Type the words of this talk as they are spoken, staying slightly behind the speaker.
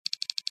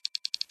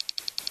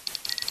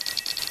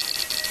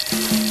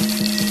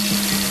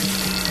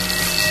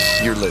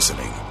You're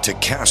listening to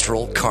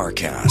Castrol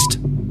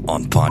CarCast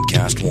on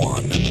Podcast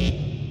One.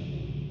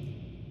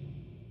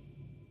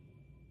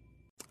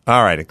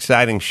 All right,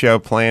 exciting show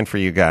planned for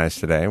you guys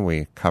today.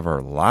 We cover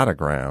a lot of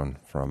ground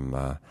from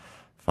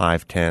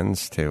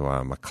 510s to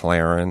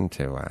McLaren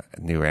to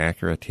new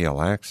Acura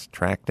TLX,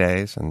 track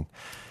days,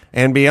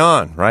 and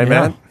beyond, right,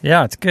 Matt?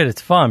 Yeah, it's good.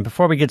 It's fun.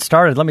 Before we get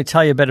started, let me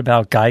tell you a bit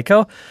about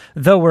Geico.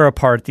 Though we're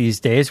apart these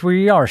days,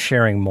 we are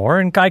sharing more,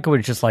 and Geico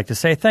would just like to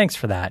say thanks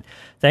for that.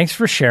 Thanks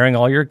for sharing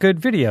all your good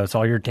videos,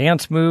 all your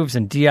dance moves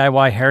and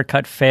DIY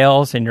haircut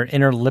fails and your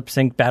inner lip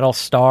sync battle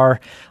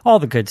star, all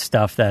the good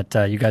stuff that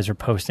you guys are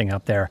posting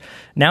up there.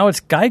 Now it's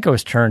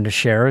Geico's turn to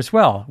share as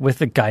well with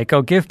the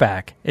Geico Give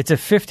Back. It's a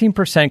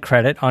 15%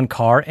 credit on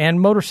car and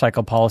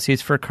motorcycle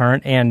policies for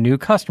current and new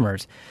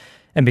customers.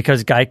 And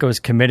because Geico is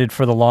committed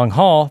for the long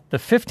haul, the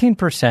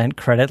 15%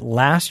 credit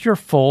lasts your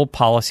full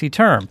policy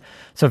term.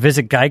 So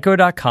visit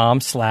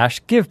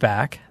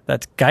geico.com/giveback.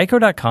 That's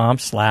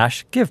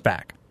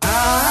geico.com/giveback.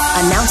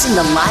 Announcing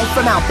the Live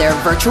From Out There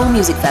Virtual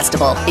Music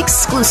Festival,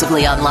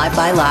 exclusively on Live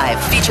by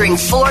Live, featuring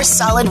 4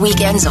 solid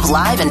weekends of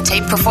live and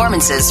tape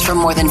performances from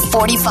more than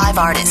 45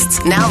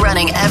 artists. Now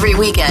running every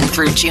weekend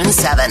through June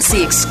 7th.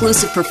 See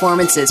exclusive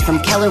performances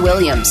from Keller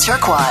Williams,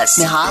 Turquoise,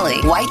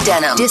 Nihali, White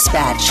Denim,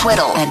 Dispatch,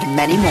 Twiddle, and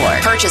many more.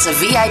 Purchase a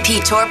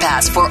VIP tour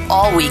pass for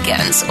all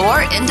weekends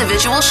or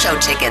individual show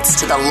tickets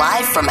to the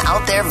Live From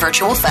Out There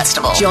Virtual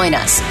Festival. Join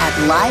us at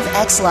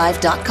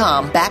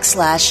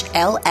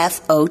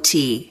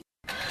livexlive.com/LFOT.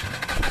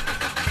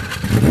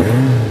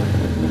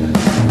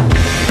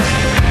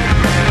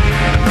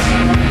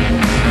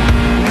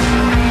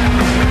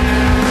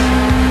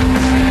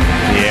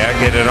 Yeah,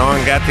 get it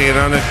on. Got to get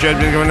on it.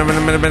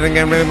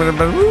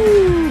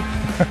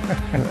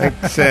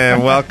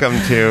 Welcome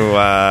to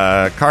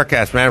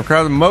CarCast, man.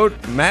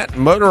 Matt,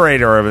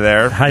 moderator over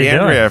there. How you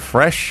D'Andrea,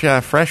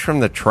 doing? fresh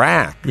from the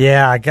track.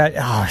 Yeah,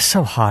 it's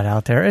so hot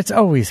out there. It's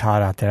always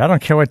hot out there. I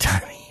don't care what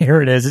time of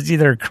year it is. It's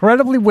either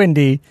incredibly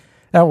windy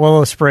at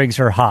Willow Springs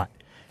or hot.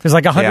 It's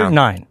like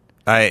 109.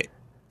 I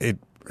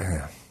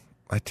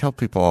tell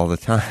people all the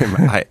time,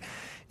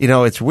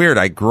 it's weird.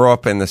 I grew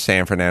up in the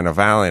San Fernando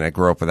Valley, and I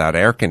grew up without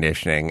air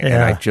conditioning, and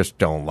I just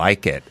don't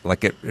like it.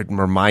 Like, it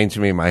reminds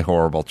me of my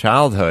horrible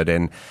childhood,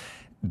 and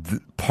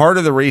part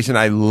of the reason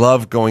I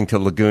love going to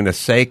Laguna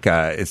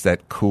Seca is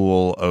that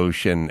cool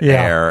ocean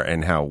air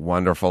and how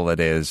wonderful it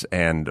is,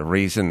 and the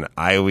reason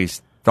I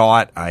always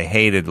thought I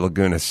hated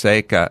Willow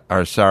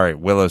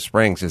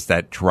Springs is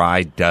that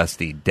dry,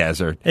 dusty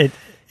desert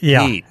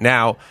heat.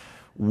 Now,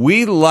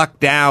 we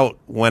lucked out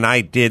when I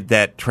did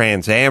that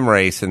Trans Am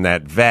race in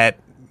that vet.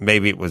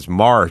 Maybe it was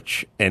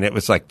March, and it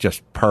was like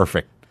just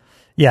perfect.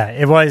 Yeah,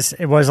 it was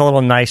a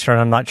little nicer, and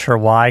I'm not sure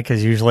why,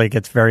 because usually it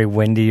gets very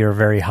windy or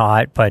very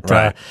hot.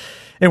 But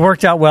it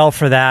worked out well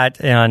for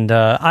that, and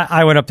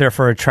I went up there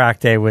for a track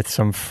day with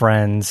some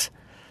friends.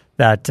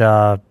 That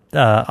a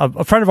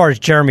friend of ours,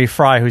 Jeremy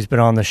Fry, who's been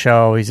on the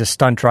show, he's a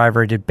stunt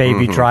driver, did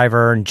Baby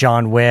Driver and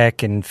John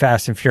Wick and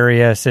Fast and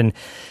Furious, and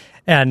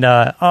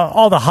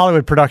all the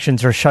Hollywood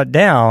productions are shut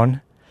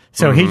down.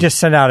 So he just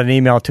sent out an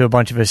email to a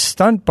bunch of his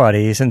stunt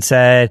buddies and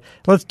said,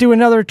 "Let's do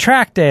another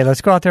track day.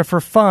 Let's go out there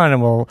for fun,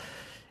 and we'll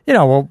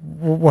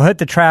hit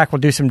the track. We'll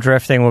do some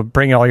drifting. We'll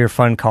bring all your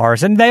fun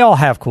cars." And they all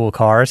have cool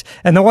cars.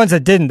 And the ones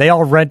that didn't, they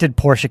all rented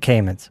Porsche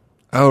Caymans.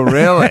 Oh,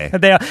 really?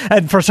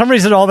 And for some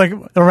reason, all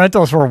the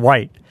rentals were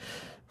white.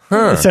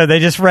 Huh. So they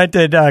just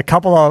rented a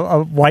couple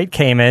of white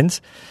Caymans,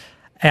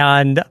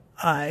 and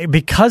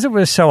because it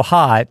was so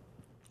hot,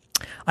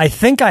 I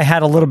think I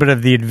had a little bit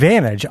of the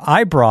advantage.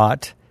 I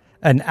brought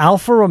an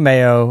Alfa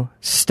Romeo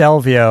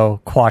Stelvio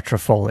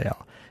Quadrifoglio.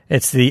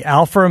 It's the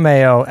Alfa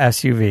Romeo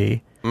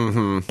SUV,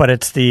 but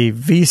it's the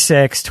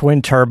V6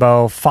 twin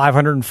turbo,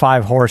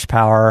 505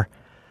 horsepower.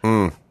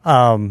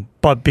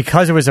 But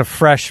because it was a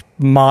fresh,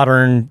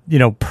 modern,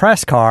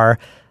 press car,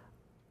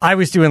 I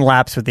was doing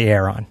laps with the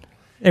air on.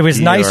 It was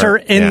nicer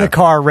in the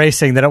car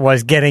racing than it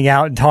was getting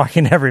out and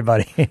talking to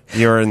everybody.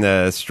 You're in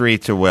the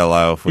streets of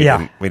Willow.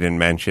 We didn't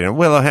mention it.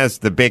 Willow has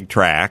the big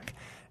track,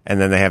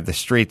 and then they have the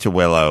streets of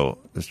Willow.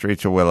 The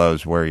streets of Willow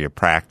is where you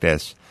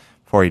practice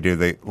before you do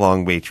the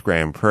Long Beach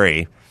Grand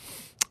Prix.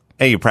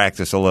 And you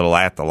practice a little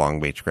at the Long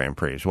Beach Grand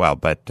Prix as well.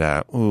 But,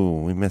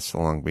 we missed the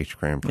Long Beach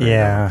Grand Prix.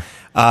 Yeah.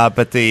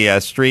 But the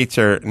streets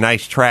are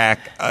nice track.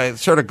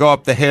 Sort of go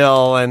up the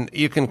hill, and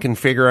you can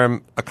configure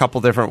them a couple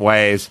different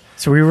ways.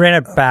 So we ran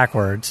it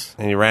backwards.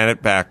 And you ran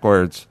it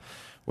backwards,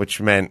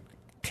 which meant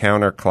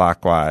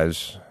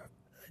counterclockwise,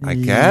 I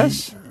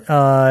guess? Yes.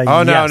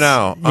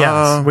 No.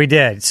 Yes, we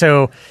did.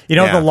 So,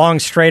 the long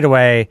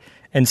straightaway,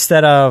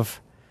 instead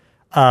of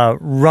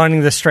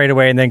running the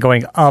straightaway and then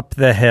going up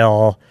the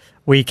hill,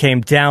 we came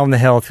down the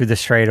hill through the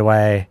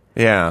straightaway.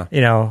 Yeah.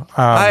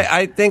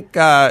 I think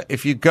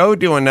if you go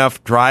do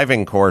enough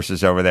driving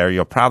courses over there,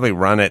 you'll probably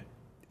run it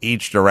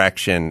each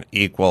direction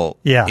equal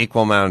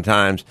amount of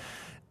times.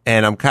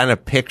 And I'm kind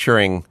of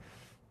picturing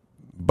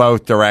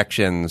both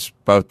directions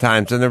both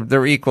times, and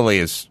they're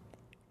equally as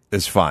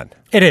fun.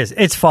 It is.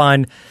 It's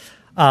fun.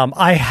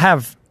 I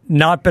have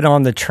not been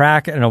on the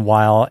track in a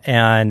while,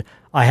 and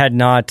I had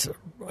not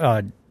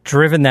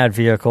driven that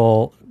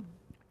vehicle,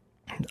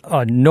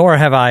 nor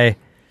have I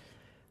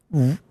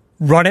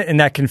run it in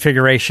that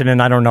configuration,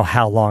 and I don't know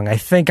how long. I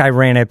think I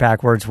ran it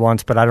backwards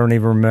once, but I don't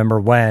even remember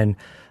when.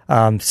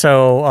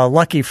 So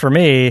lucky for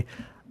me,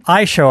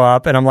 I show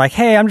up, and I'm like,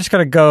 hey, I'm just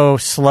going to go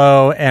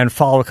slow and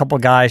follow a couple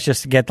guys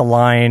just to get the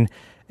line.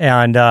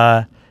 And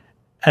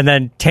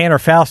then Tanner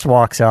Faust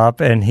walks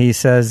up, and he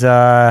says,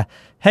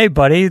 hey,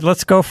 buddy,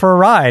 let's go for a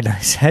ride. I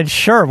said,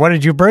 sure. What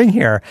did you bring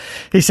here?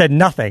 He said,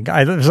 nothing.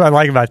 That's what I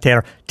like about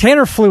Tanner.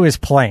 Tanner flew his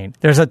plane.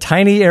 There's a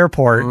tiny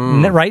airport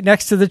right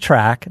next to the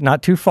track,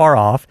 not too far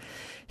off.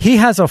 He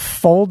has a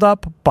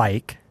fold-up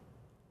bike.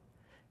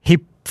 He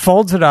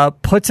folds it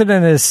up, puts it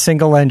in his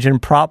single-engine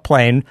prop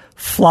plane,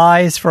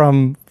 flies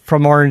from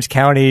Orange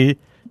County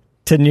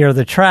to near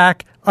the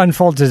track,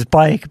 unfolds his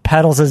bike,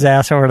 pedals his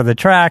ass over to the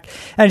track,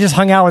 and just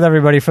hung out with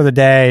everybody for the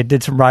day,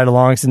 did some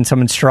ride-alongs and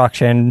some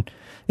instruction,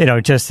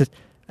 just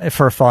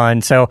for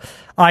fun. So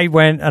I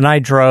went and I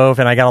drove,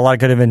 and I got a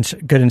lot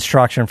of good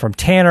instruction from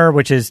Tanner,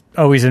 which is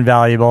always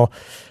invaluable.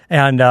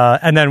 And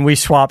then we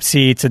swapped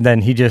seats, and then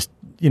he just,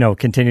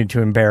 continued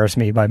to embarrass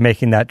me by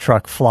making that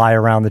truck fly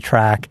around the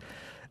track.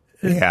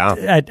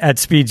 Yeah. At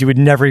speeds you would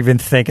never even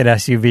think an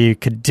SUV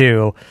could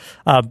do.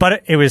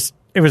 But it was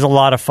a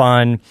lot of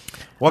fun.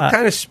 What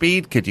kind of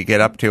speed could you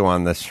get up to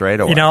on the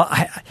straightaway?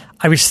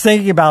 I was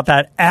thinking about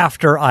that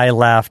after I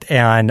left,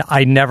 and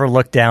I never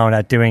looked down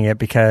at doing it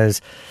because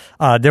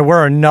there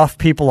were enough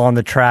people on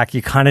the track.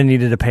 You kind of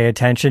needed to pay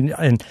attention,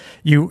 and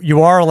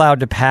you are allowed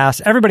to pass.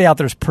 Everybody out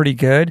there is pretty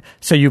good,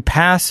 so you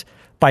pass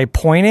by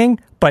pointing,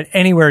 but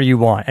anywhere you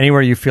want,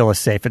 anywhere you feel is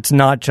safe. It's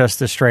not just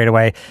the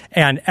straightaway.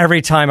 And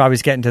every time I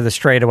was getting to the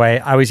straightaway,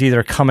 I was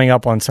either coming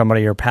up on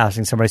somebody or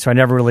passing somebody, so I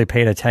never really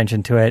paid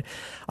attention to it.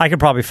 I could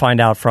probably find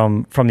out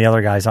from the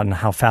other guys on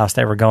how fast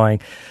they were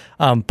going.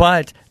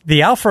 But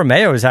the Alfa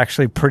Romeo is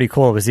actually pretty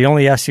cool. It was the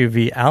only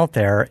SUV out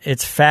there.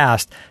 It's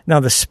fast.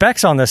 Now, the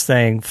specs on this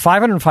thing,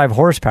 505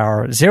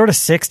 horsepower, 0 to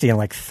 60 in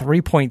like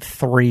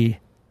 3.3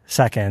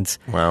 seconds.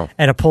 Wow.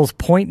 And it pulls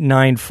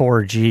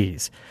 0.94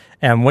 Gs.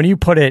 And when you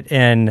put it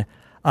in,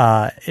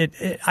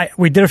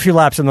 we did a few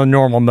laps in the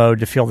normal mode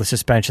to feel the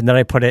suspension. Then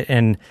I put it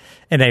in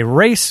a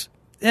race,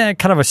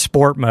 kind of a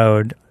sport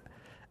mode.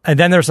 And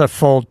then there's a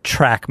full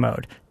track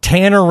mode.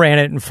 Tanner ran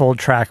it in full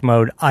track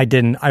mode. I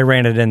didn't. I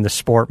ran it in the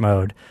sport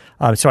mode.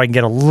 So I can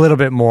get a little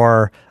bit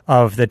more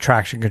of the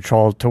traction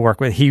control to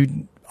work with. He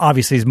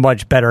obviously is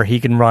much better.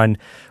 He can run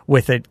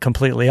with it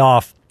completely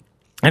off.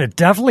 And it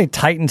definitely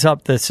tightens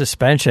up the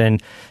suspension,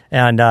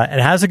 and it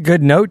has a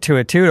good note to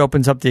it too. It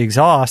opens up the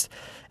exhaust,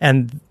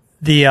 and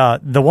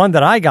the one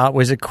that I got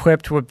was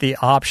equipped with the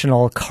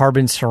optional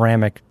carbon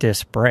ceramic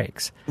disc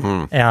brakes.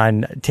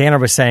 And Tanner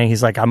was saying,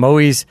 he's like, I'm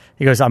always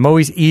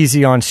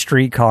easy on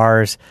street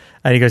cars.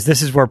 And he goes,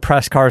 this is where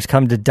press cars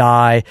come to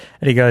die.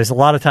 And he goes, a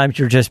lot of times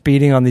you're just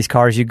beating on these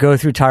cars. You go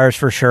through tires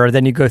for sure.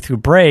 Then you go through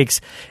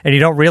brakes, and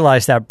you don't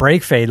realize that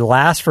brake fade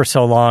lasts for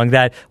so long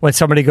that when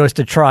somebody goes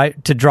to try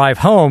to drive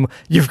home,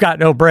 you've got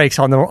no brakes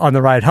on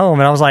the ride home.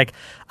 And I was like,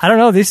 I don't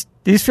know, these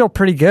feel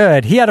pretty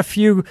good. He had a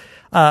few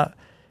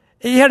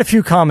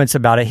comments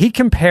about it. He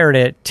compared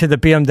it to the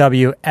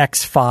BMW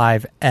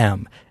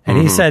X5M. And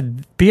he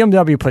said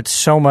BMW put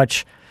so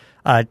much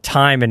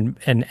time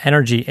and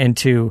energy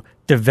into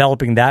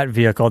developing that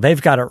vehicle. They've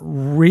got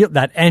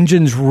that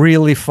engine's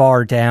really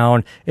far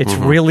down. It's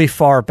really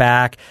far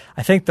back.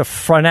 I think the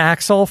front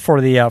axle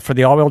for the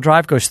all-wheel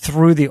drive goes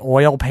through the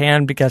oil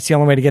pan because that's the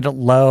only way to get it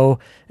low,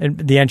 and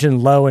the engine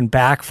low and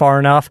back far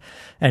enough.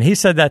 And he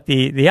said that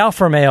the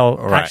Alfa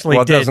Romeo actually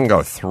it doesn't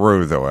go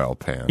through the oil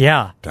pan.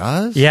 Yeah.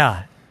 Does?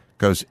 Yeah.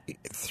 Goes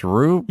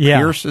through,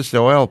 pierces the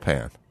oil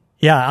pan.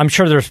 Yeah, I'm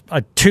sure there's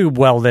a tube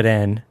welded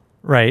in,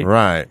 right?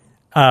 Right.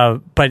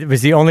 But it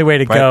was the only way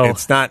to go.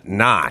 It's not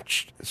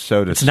notched,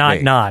 so to speak. It's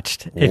not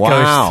notched. It Wow.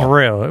 goes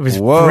through. It was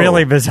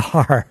really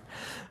bizarre.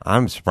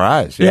 I'm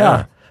surprised.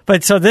 Yeah.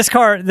 But so this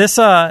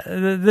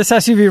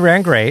SUV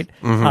ran great.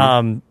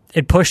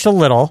 It pushed a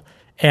little,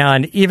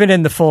 and even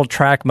in the full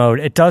track mode,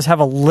 it does have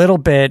a little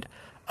bit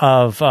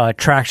of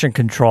traction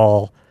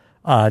control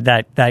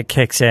that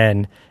kicks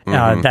in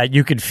that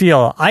you could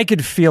feel. I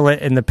could feel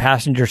it in the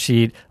passenger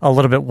seat a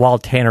little bit while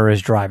Tanner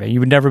is driving. You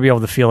would never be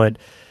able to feel it.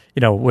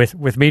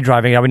 With me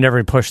driving, I would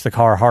never push the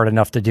car hard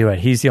enough to do it.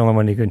 He's the only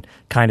one who can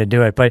kind of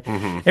do it. But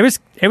it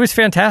was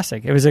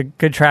fantastic. It was a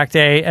good track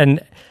day, and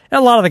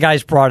a lot of the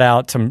guys brought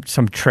out some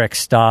trick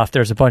stuff.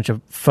 There's a bunch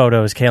of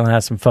photos. Kalen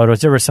has some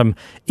photos. There were some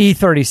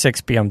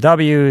E36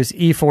 BMWs,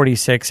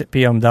 E46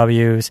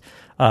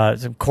 BMWs,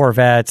 some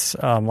Corvettes.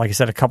 Like I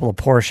said, a couple of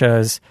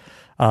Porsches.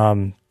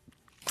 And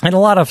a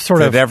lot of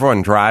Did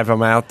everyone drive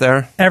them out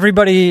there?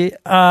 Everybody,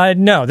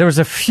 no. There was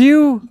a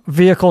few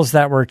vehicles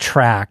that were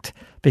tracked.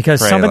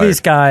 Because some of these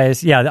guys,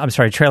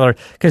 trailer,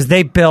 because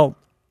they built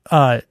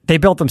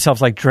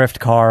themselves like drift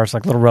cars,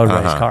 like little road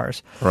race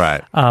cars.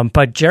 Right.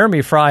 But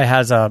Jeremy Fry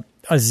has a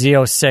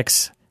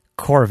Z06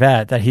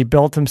 Corvette that he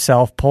built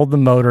himself, pulled the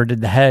motor, did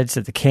the heads,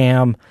 did the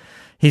cam.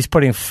 He's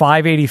putting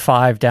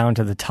 585 down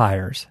to the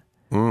tires.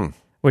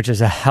 which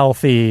is a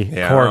healthy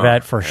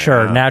Corvette for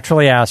sure,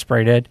 naturally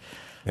aspirated.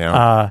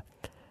 Yeah.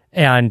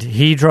 And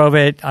he drove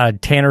it.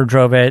 Tanner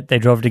drove it. They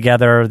drove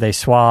together. They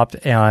swapped.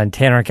 And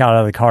Tanner got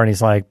out of the car and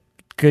he's like,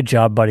 "Good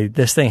job, buddy.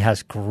 This thing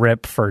has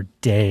grip for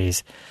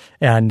days."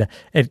 And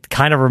it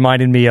kind of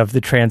reminded me of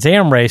the Trans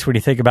Am race when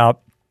you think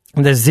about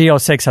the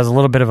Z06 has a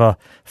little bit of a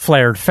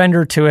flared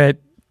fender to it.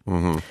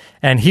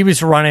 And he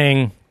was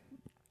running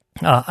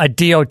a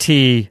DOT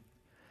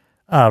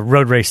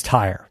road race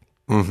tire.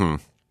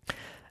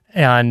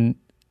 And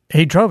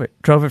he drove it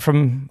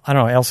from, I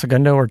don't know, El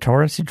Segundo or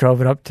Torres. He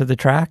drove it up to the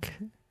track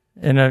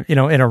in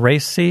a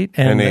race seat.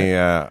 And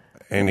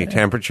any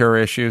temperature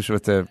issues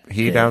with the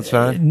heat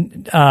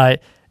outside?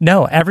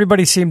 No,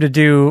 everybody seemed to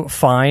do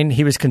fine.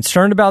 He was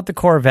concerned about the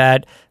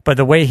Corvette, but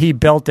the way he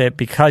built it,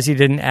 because he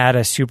didn't add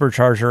a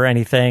supercharger or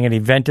anything, and he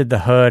vented the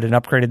hood and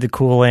upgraded the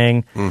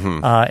cooling,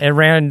 it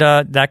ran.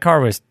 That car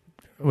was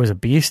a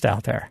beast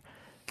out there,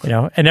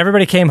 And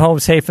everybody came home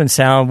safe and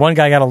sound. One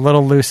guy got a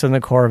little loose in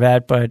the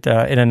Corvette, but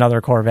in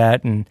another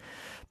Corvette,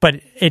 but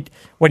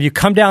when you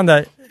come down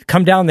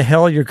the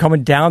hill, you're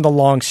coming down the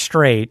long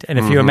straight, and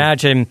if you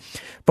imagine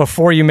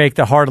before you make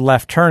the hard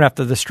left turn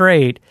after the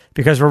straight,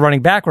 because we're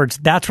running backwards,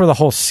 that's where the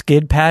whole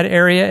skid pad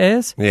area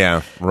is.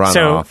 Yeah,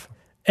 runoff.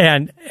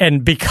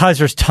 And because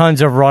there's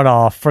tons of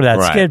runoff for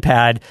that skid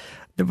pad,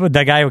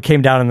 the guy who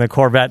came down in the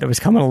Corvette that was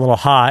coming a little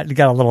hot,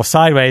 got a little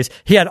sideways,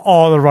 he had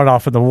all the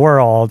runoff in the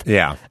world.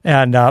 Yeah.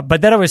 And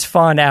but then it was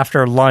fun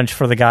after lunch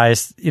for the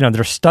guys,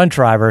 they're stunt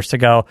drivers, to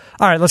go,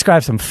 all right, let's go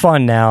have some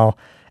fun now.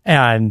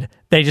 And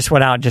they just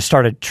went out and just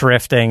started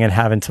drifting and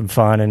having some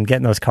fun and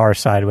getting those cars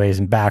sideways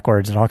and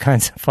backwards and all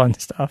kinds of fun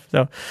stuff.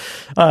 So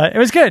it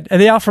was good. And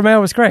the Alfa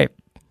Romeo was great.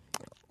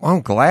 Well,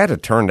 I'm glad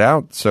it turned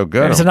out so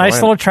good. It was a nice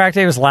little track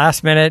day. It was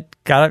last minute.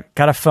 Got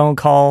a phone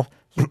call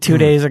 2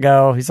 days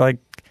ago. He's like,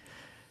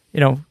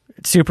 it's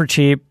super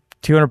cheap,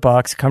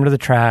 $200, come to the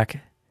track.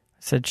 I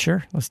said,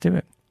 sure, let's do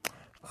it.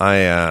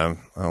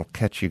 I'll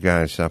catch you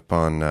guys up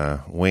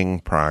on wing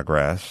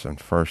progress. And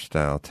first,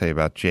 I'll tell you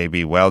about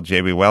JBWeld.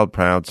 JBWeld,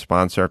 proud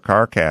sponsor of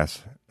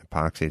CarCast.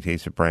 Epoxy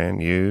adhesive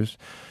brand used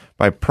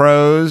by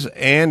pros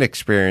and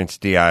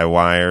experienced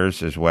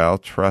DIYers as well.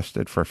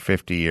 Trusted for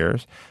 50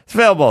 years. It's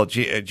available at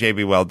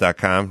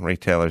jbweld.com.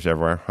 Retailers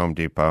everywhere. Home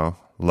Depot,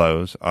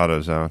 Lowe's,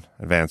 AutoZone,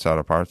 Advanced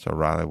Auto Parts,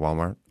 O'Reilly,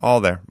 Walmart.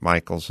 All there.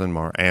 Michaels and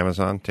more.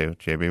 Amazon, too.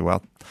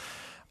 JBWeld.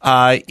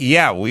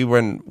 We've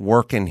been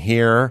working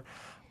here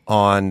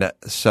on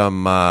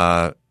some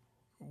the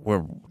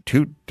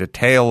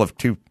tale of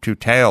two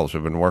tails.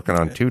 We've been working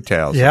on two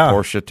tails, the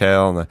Porsche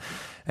tail,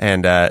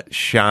 and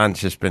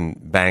Sean's just been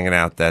banging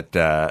out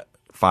that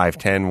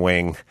 510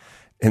 wing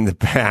in the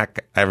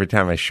back. Every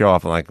time I show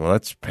up, I'm like, well,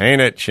 let's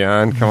paint it,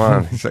 Sean. Come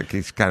on.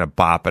 He's kind of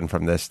bopping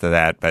from this to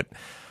that, but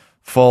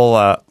full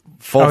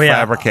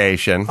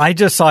fabrication. I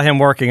just saw him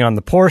working on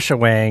the Porsche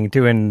wing,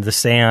 doing the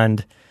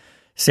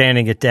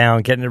sanding it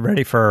down, getting it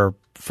ready for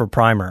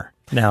primer.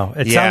 No,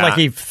 it sounded like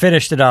he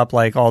finished it up,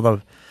 like all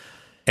the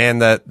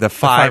the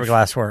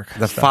fiberglass work.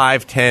 The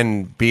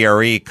 510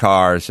 BRE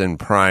cars in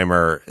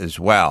primer as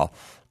well.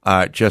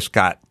 Just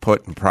got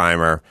put in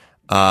primer.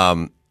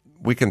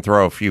 We can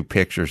throw a few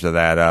pictures of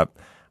that up.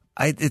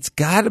 It's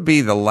got to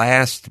be the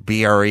last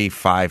BRE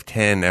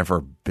 510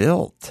 ever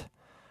built.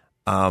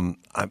 Now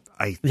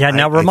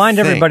remind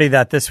everybody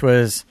that this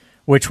was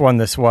which one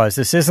this was.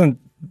 This isn't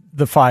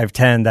the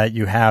 510 that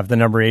you have, the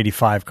number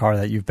 85 car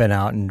that you've been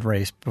out and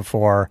raced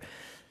before.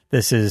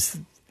 This is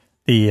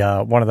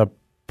the one of the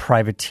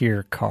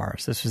privateer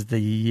cars. This was the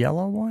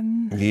yellow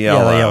one? The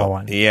yellow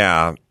one.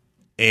 Yeah.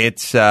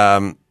 It's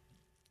I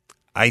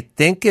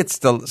think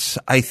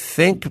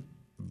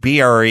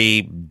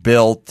BRE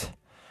built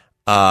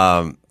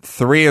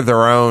 3 of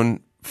their own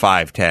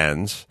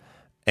 510s,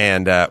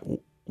 and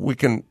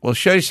we'll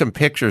show you some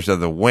pictures of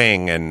the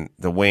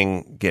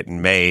wing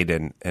getting made,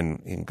 and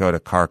you can go to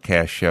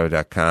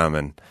carcastshow.com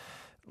and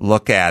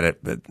look at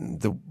it. But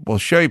we'll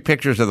show you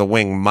pictures of the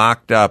wing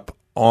mocked up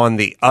on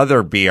the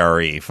other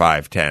BRE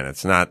 510.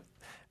 It's not.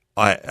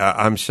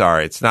 I'm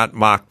sorry, it's not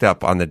mocked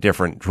up on the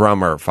different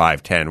drummer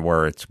 510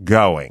 where it's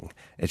going.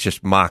 It's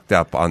just mocked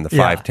up on the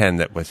 510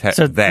 that was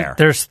there.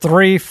 There's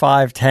 3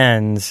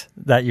 510s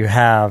that you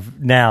have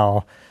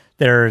now.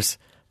 There's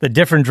the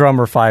different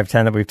drummer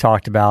 510 that we've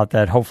talked about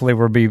that hopefully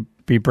we'll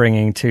be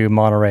bringing to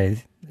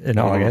Monterey in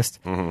August.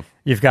 Mm-hmm.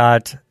 You've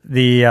got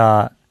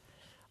the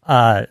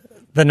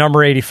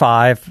number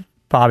 85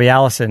 Bobby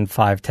Allison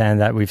 510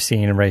 that we've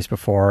seen and raced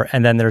before.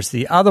 And then there's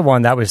the other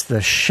one that was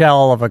the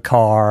shell of a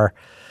car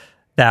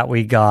that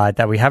we got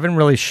that we haven't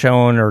really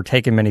shown or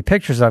taken many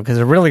pictures of because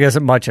it really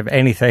isn't much of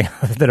anything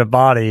other than a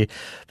body.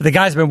 But the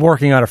guy's been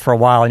working on it for a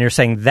while, and you're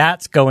saying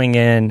that's going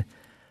in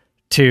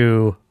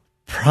to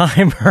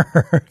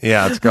primer.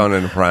 Yeah, it's going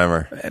into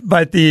primer.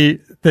 But the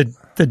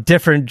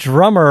different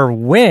drummer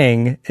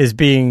wing is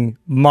being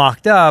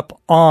mocked up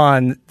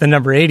on the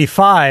number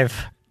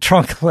 85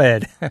 trunk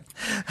lid.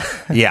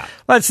 Yeah.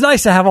 Well, it's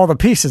nice to have all the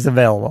pieces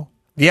available.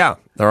 Yeah,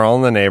 they're all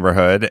in the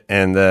neighborhood,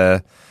 and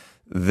the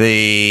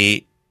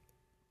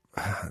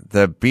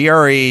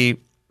BRE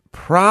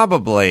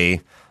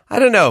probably, I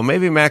don't know,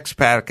 maybe Max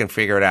Paddock can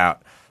figure it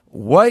out.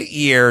 What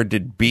year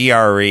did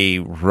BRE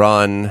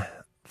run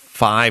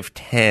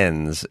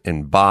 510s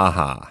in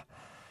Baja?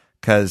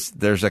 Because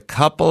there's like 2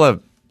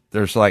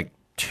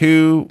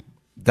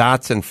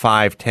 Datsun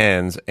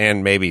 510s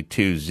and maybe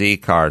 2 Z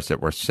cars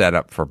that were set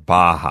up for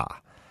Baja.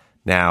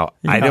 Now,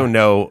 I don't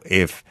know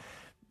if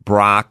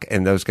Brock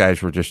and those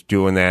guys were just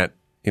doing that,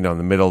 in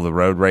the middle of the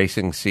road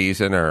racing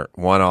season or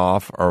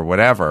one-off or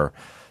whatever.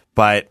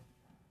 But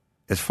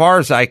as far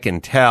as I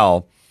can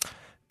tell,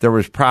 there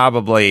was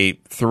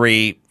probably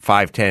 3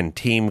 510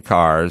 team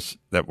cars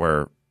that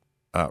were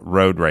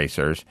road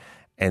racers.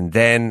 And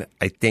then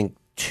I think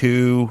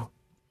 2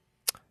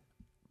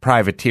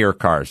 privateer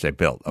cars they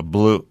built. A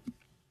blue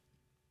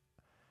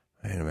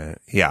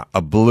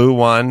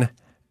one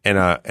and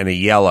a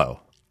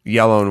yellow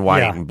and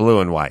white and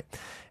blue and white.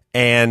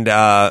 And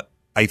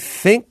I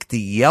think the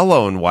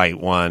yellow and white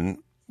one,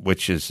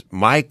 which is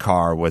my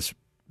car, was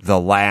the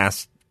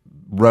last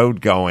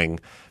road-going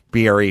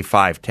BRE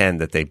 510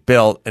 that they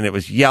built, and it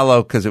was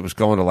yellow because it was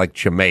going to like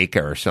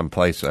Jamaica or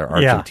someplace, or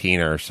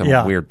Argentina or some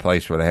weird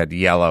place where they had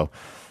yellow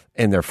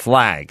in their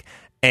flag.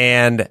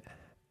 And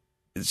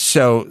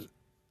so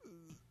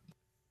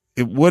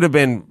it would have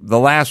been the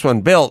last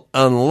one built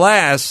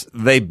unless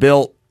they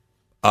built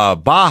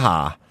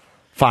Baja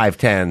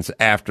 510s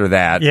after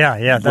that.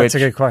 Yeah, that's a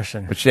good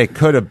question. Which they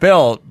could have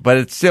built, but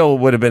it still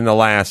would have been the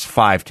last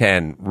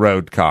 510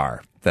 road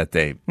car that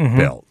they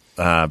built.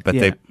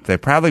 But they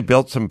probably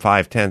built some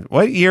 510s.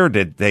 What year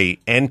did they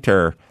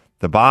enter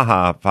the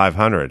Baja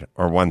 500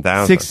 or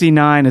 1000?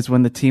 69 is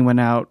when the team went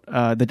out.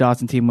 The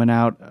Datsun team went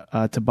out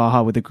to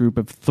Baja with a group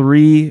of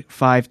 3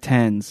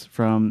 510s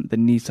from the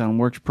Nissan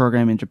Works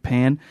program in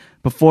Japan.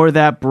 Before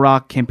that,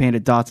 Brock campaigned a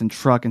Datsun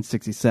truck in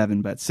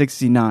 67, but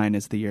 69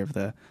 is the year of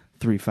the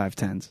 3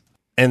 510s.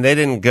 And they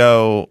didn't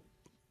go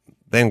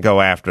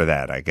after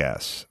that, I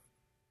guess.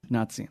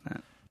 Not seeing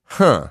that.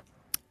 Huh.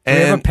 Do we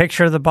have a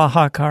picture of the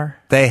Baja car?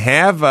 They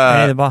have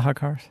any of the Baja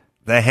cars?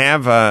 They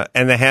have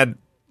and they had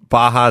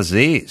Baja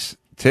Z's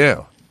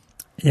too.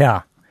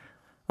 Yeah.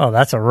 Oh,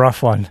 that's a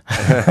rough one.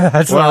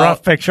 That's a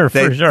rough picture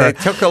for sure. They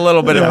took a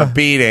little bit of a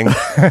beating,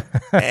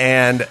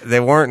 and they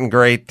weren't in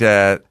great.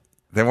 They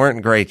weren't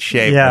in great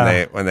shape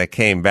when they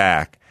came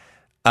back.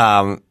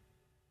 And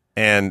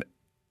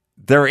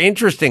they're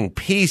interesting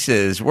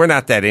pieces. We're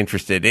not that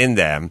interested in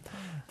them.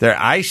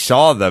 I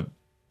saw the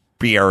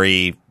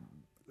BRE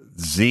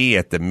Z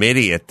at the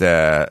Midi at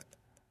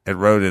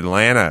Road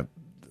Atlanta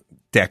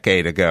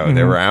decade ago. Mm-hmm.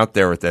 They were out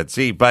there with that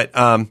Z. But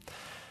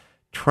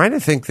trying to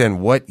think then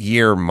what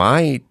year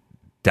my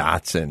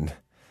Datsun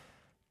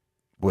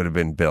would have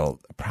been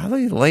built.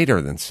 Probably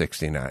later than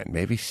 69,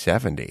 maybe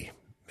 70,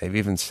 maybe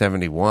even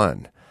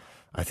 71.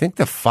 I think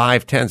the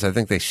 510s, I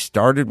think they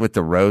started with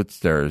the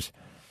Roadsters.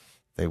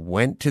 They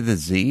went to the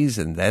Zs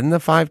and then the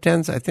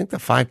 510s. I think the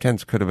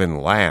 510s could have been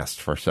last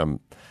for some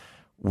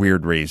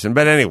weird reason.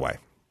 But anyway,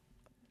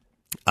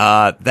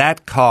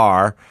 that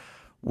car,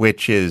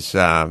 which is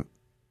a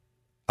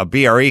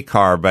BRE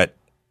car, but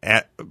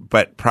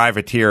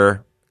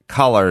privateer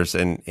colors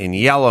in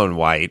yellow and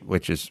white,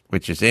 which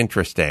is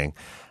interesting.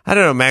 I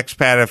don't know, Max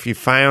Pat, if you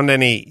found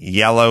any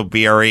yellow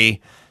BRE.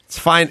 It's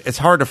fine. It's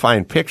hard to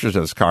find pictures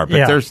of this car,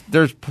 but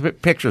there's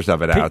pictures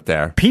of it out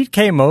there. Pete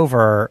came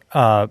over.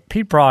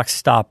 Pete Brock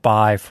stopped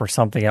by for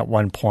something at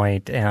one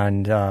point,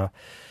 and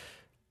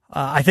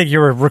I think you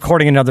were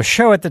recording another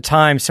show at the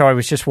time, so I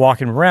was just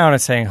walking around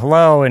and saying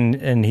hello,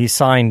 and he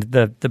signed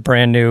the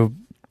brand new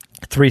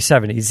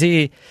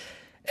 370Z,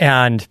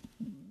 and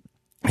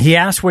he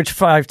asked which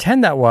 510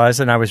 that was,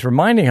 and I was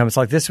reminding him, it's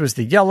like, this was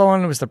the yellow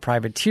one, it was the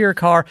privateer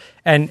car,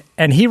 and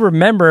he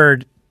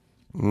remembered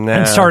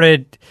and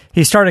started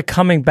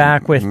coming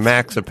back with...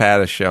 Max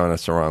Zapata is showing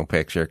us the wrong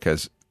picture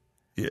because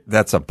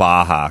that's a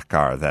Baja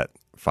car, that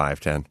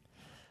 510.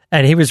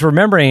 And he was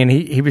remembering, and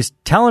he was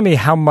telling me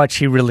how much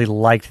he really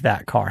liked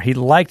that car. He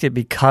liked it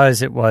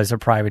because it was a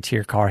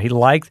privateer car. He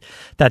liked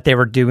that they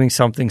were doing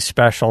something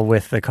special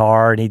with the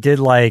car, and he did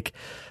like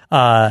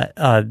helping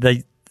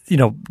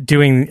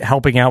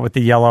out with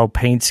the yellow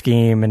paint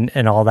scheme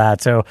and all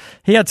that. So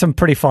he had some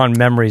pretty fond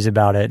memories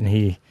about it, and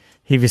he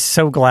was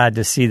so glad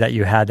to see that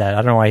you had that.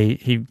 I don't know why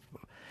he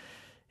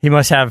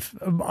must have.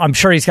 I'm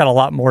sure he's got a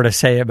lot more to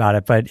say about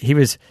it, but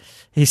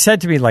he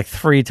said to me like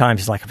 3 times,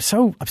 he's like,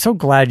 I'm so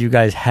glad you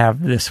guys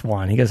have this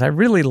one. He goes, I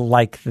really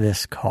like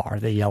this car,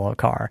 the yellow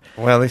car.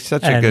 Well, he's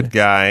such a good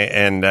guy,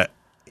 and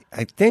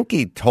I think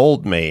he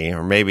told me,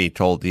 or maybe he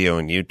told you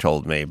and you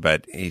told me,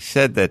 but he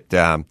said that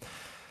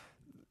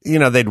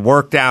they'd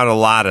worked out a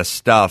lot of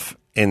stuff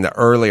in the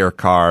earlier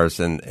cars,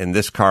 and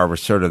this car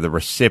was sort of the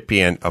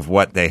recipient of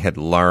what they had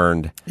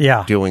learned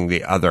doing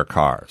the other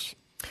cars.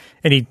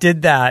 And he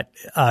did that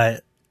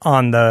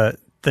on the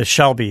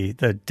Shelby,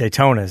 the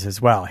Daytonas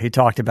as well. He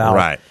talked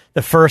about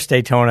the first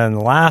Daytona and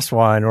the last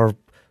one were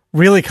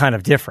really kind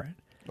of different.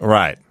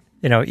 Right.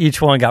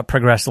 Each one got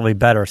progressively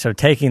better. So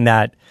taking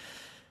that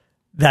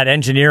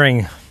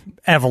engineering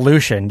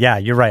evolution, yeah,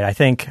 you're right. I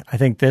think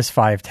this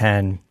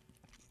 510,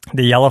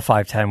 the yellow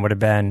 510 would have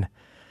been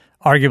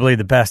arguably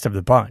the best of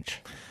the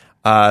bunch.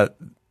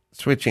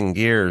 Switching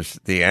gears,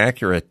 the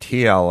Acura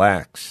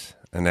TLX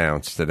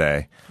announced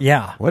today.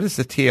 Yeah. What is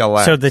the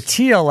TLX? So the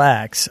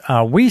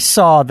TLX, we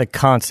saw the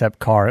concept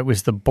car. It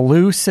was the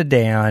blue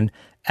sedan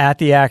at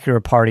the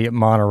Acura party at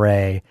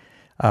Monterey,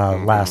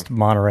 last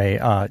Monterey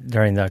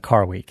during the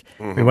car week.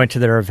 We went to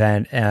their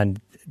event,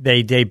 and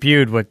they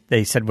debuted what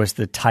they said was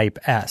the Type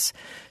S.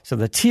 So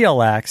the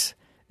TLX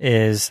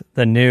is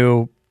the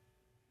new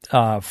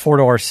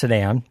four-door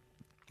sedan,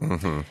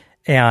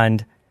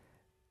 and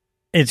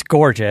it's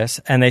gorgeous.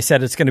 And they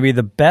said it's going to be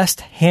the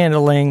best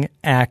handling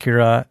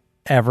Acura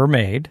ever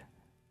made,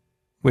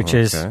 which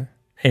is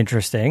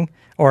interesting,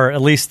 or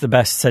at least the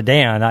best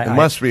sedan. It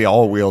must be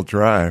all-wheel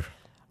drive.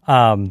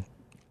 Is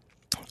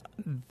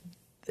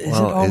it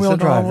all-wheel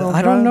drive?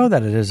 I don't know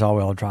that it is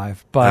all-wheel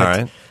drive.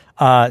 But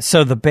all right.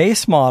 So the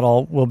base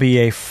model will be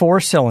a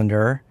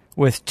four-cylinder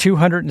with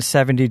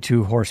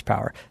 272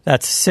 horsepower.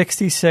 That's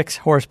 66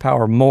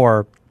 horsepower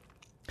more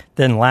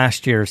than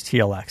last year's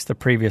TLX, the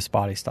previous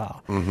body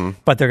style.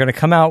 But they're going to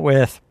come out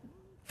with...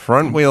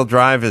 Front-wheel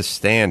drive is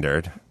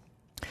standard.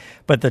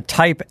 But the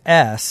Type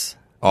S...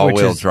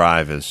 All-wheel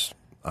drive is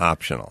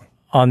optional.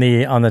 On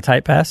the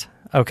Type S?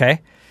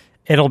 Okay.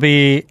 It'll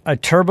be a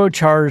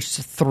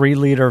turbocharged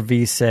 3-liter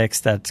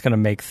V6 that's going to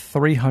make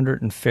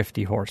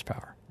 350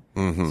 horsepower.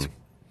 It's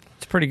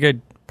pretty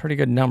good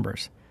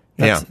numbers.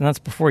 And that's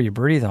before you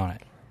breathe on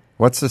it.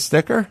 What's the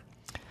sticker?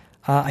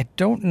 I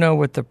don't know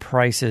what the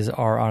prices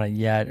are on it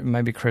yet.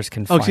 Maybe Chris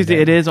can find excuse me.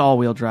 It is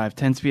all-wheel drive,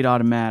 10-speed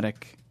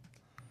automatic.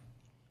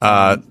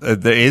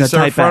 Is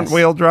there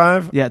front-wheel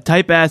drive? Yeah,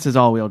 Type S is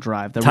all-wheel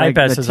drive. The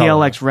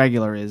TLX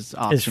regular is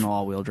optional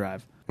all-wheel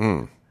drive.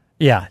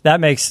 Yeah, that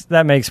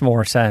makes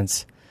more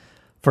sense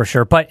for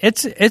sure. But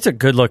it's a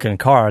good-looking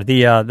car.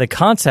 The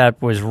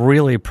concept was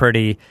really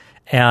pretty,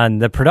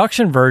 and the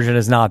production version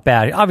is not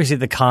bad. Obviously,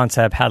 the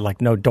concept had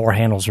like no door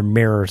handles or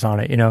mirrors on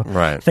it,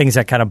 right? Things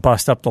that kind of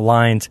bust up the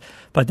lines.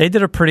 But they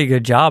did a pretty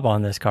good job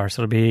on this car,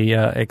 so it'll be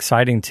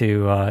exciting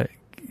to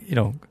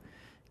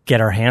get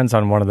our hands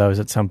on one of those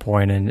at some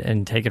point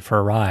and take it for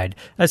a ride.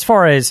 As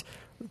far as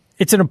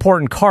it's an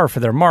important car for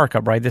their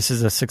markup, right? This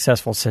is a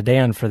successful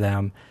sedan for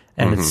them,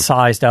 and it's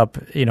sized up,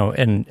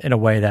 in a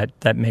way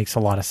that makes a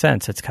lot of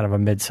sense. It's kind of a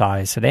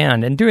mid-size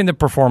sedan, and doing the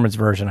performance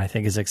version, I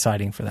think, is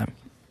exciting for them.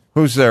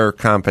 Who's their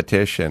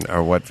competition,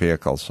 or what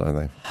vehicles are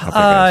they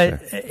up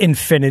against?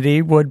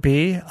 Infiniti would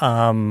be.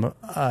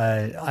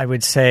 I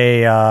would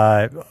say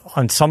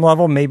on some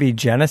level, maybe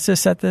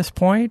Genesis at this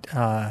point.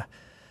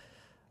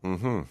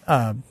 Maybe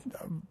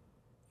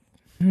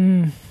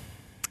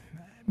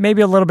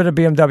a little bit of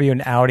BMW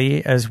and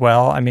Audi as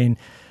well. I mean,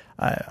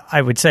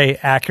 I would say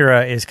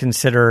Acura is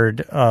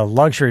considered a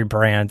luxury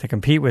brand to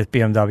compete with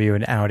BMW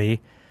and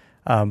Audi,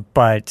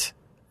 but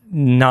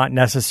not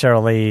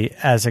necessarily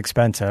as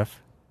expensive.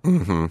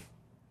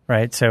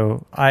 Right?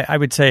 So I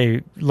would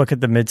say look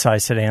at the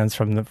mid-size sedans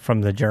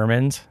from the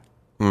Germans.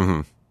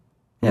 Yeah,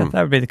 that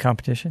would be the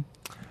competition.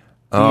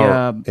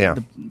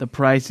 The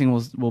pricing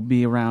will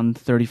be around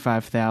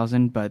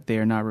 $35,000, but they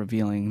are not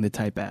revealing the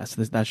Type S.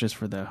 That's just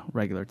for the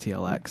regular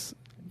TLX.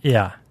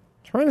 Yeah.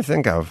 Trying to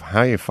think of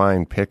how you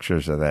find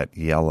pictures of that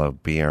yellow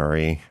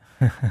BRE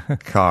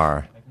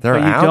car. They're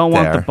but you out don't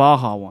there. Want the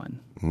Baja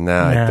one.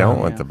 No, I don't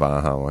want the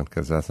Baja one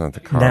because that's not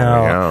the car we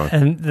own.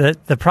 And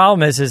the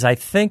problem is I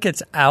think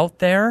it's out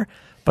there,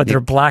 but they're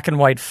black and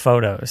white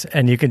photos,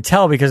 and you can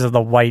tell because of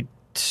the white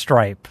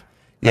stripe.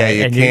 Yeah,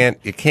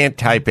 you can't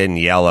type in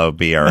yellow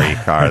BRE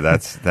car.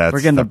 That's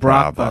we're getting the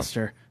problem.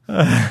 Blockbuster.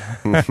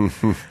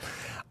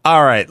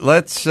 All right,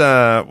 let's.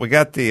 We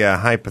got the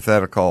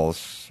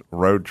hypotheticals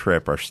road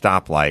trip or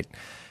stoplight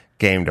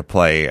game to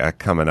play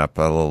coming up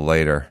a little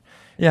later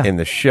in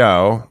the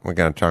show. We're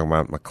going to talk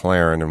about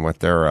McLaren and what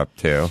they're up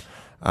to.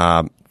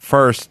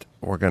 First,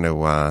 we're going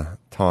to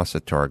toss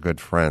it to our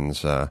good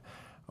friends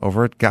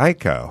over at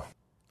Geico.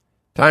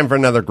 Time for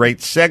another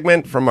great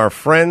segment from our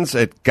friends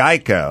at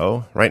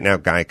Geico. Right now,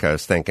 Geico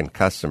is thanking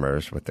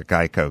customers with the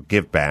Geico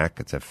Give Back.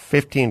 It's a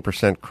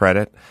 15%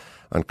 credit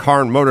on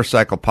car and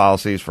motorcycle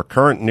policies for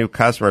current and new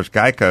customers.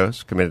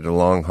 Geico's committed to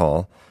long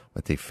haul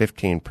with the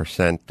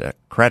 15%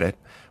 credit,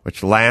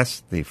 which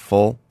lasts the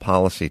full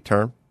policy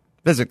term.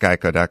 Visit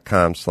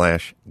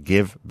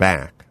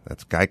geico.com/giveback.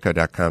 That's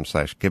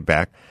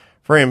geico.com/giveback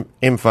for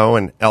info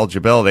and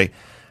eligibility.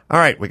 All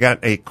right, we got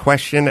a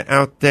question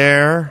out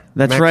there.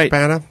 That's Max right.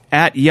 Spada?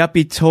 At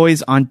Yuppie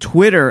Toys on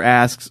Twitter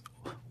asks,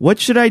 what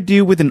should I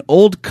do with an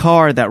old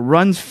car that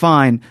runs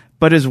fine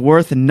but is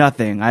worth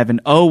nothing? I have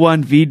an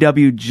 01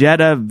 VW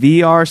Jetta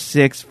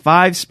VR6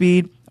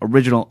 5-speed,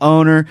 original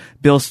owner,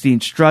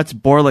 Bilstein struts,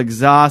 Borla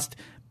exhaust,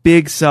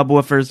 big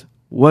subwoofers.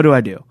 What do I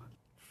do?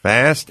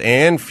 Fast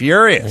and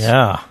Furious.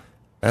 Yeah.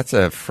 That's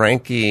a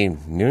Frankie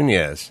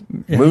Muniz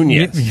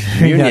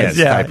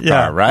type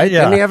car, right? Yeah.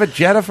 Didn't he have a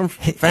Jetta from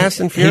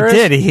Fast and Furious? He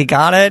did. He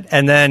got it,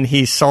 and then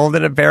he sold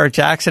it at Barrett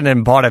Jackson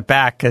and bought it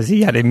back because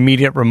he had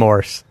immediate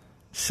remorse,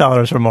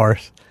 seller's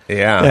remorse.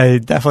 Yeah. He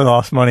definitely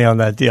lost money on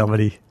that deal, but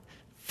he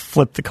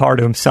flipped the car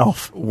to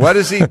himself. What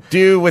does he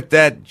do with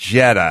that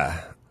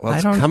Jetta? Well,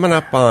 it's coming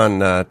up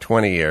on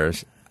 20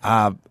 years.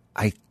 I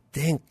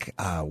think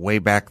way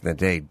back in the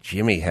day,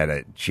 Jimmy had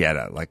a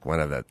Jetta, like one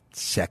of the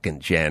second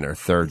gen or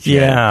third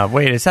gen. Yeah,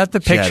 wait, is that the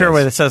picture Jettas.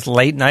 where it says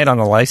late night on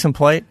the license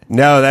plate?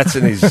 No, that's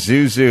in his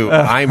Isuzu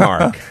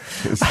iMark.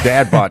 His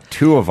dad bought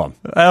two of them.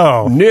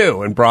 Oh.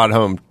 New and brought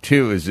home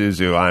two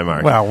Isuzu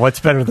iMark. Well, what's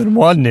better than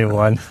one new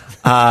one?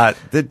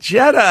 The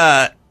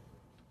Jetta,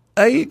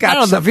 you got I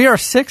don't know, the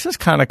VR6 is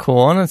kind of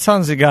cool, and it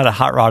sounds like you got to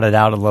hot rod it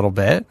out a little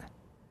bit.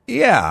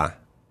 Yeah.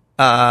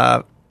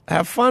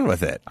 Have fun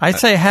with it. I'd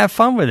say have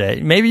fun with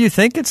it. Maybe you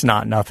think it's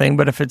not nothing,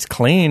 but if it's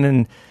clean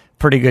and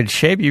pretty good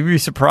shape, you'd be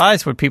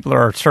surprised what people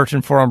are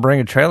searching for on Bring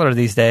a Trailer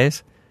these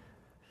days.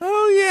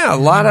 Oh yeah,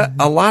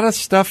 a lot of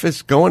stuff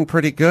is going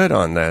pretty good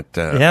on that.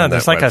 Yeah, on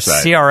there's that like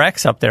website. a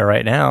CRX up there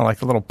right now, like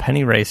the little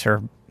penny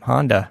racer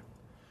Honda.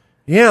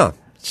 Yeah.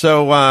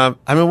 So I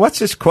mean, what's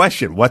his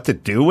question? What to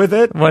do with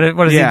it? What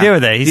does he do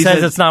with it? He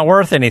says it's not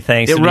worth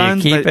anything. So do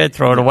you keep it,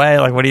 throw it away?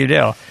 Like, what do you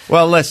do?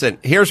 Well, listen.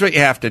 Here's what you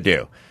have to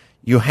do.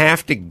 You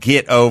have to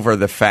get over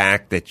the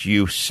fact that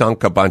you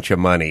sunk a bunch of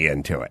money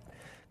into it.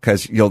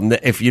 Because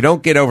if you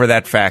don't get over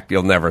that fact,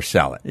 you'll never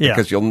sell it. Yeah.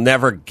 Because you'll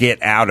never get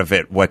out of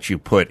it what you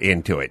put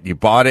into it. You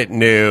bought it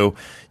new.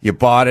 You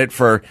bought it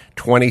for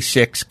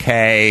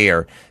 $26K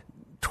or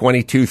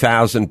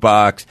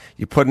 $22,000.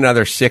 You put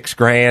another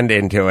 $6,000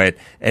 into it,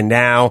 and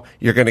now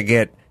you're going to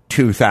get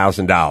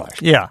 $2,000.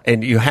 Yeah.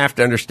 And you have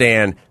to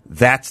understand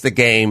that's the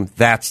game.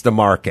 That's the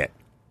market.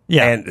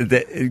 Yeah.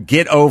 And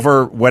get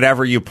over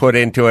whatever you put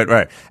into it.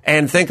 Right.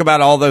 And think about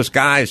all those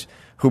guys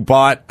who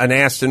bought an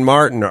Aston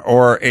Martin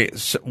or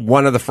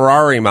one of the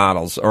Ferrari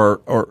models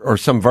or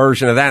some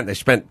version of that. And they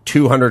spent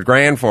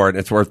 $200,000 for it, and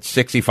it's worth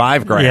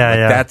 $65,000.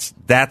 Yeah,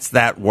 That's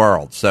that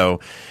world. So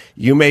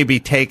you may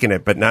be taking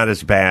it, but not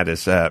as bad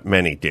as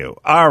many do.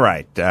 All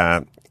right.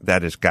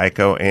 That is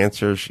Geico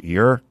Answers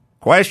Your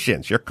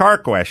Questions, your car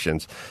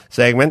questions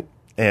segment.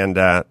 And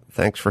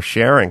thanks for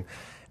sharing.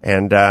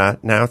 And now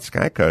it's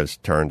Geico's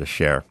turn to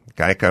share.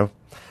 Geico,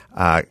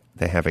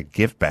 they have a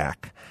give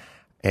back.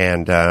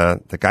 And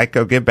the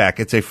Geico give back,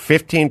 it's a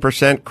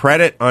 15%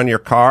 credit on your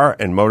car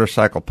and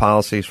motorcycle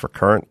policies for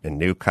current and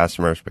new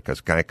customers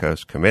because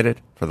Geico's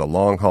committed for the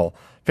long haul.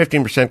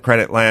 15%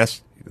 credit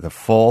lasts the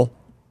full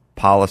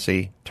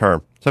policy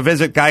term. So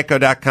visit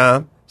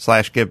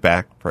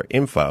geico.com/giveback for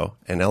info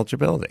and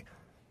eligibility.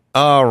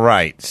 All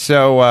right.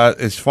 So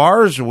as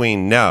far as we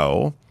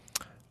know,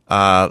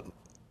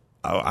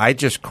 I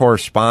just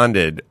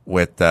corresponded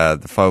with the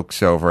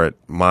folks over at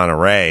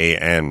Monterey,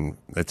 and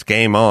it's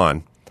game on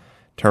in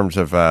terms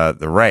of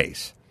the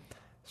race.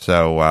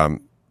 So,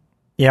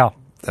 yeah,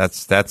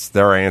 that's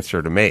their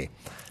answer to me.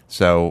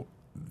 So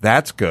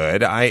that's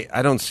good. I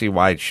don't see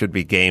why it should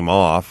be game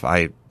off.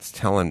 I was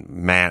telling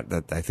Matt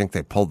that I think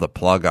they pulled the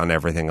plug on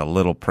everything a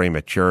little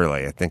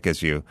prematurely. I think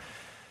as you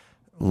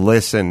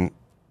listen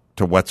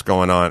to what's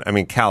going on, I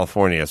mean,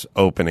 California is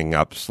opening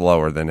up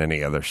slower than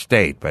any other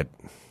state, but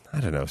I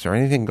don't know. Is there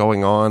anything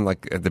going on?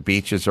 Like the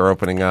beaches are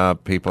opening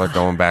up, people are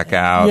going back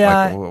out.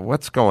 Yeah. Like,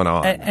 what's going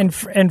on? And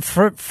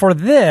for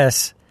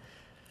this,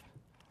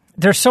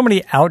 there's so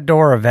many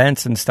outdoor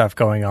events and stuff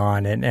going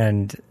on,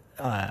 and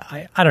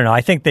I don't know.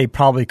 I think they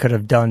probably could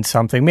have done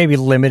something. Maybe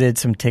limited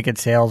some ticket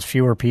sales,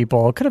 fewer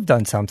people. Could have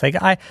done something.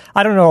 I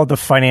don't know the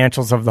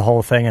financials of the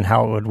whole thing and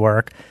how it would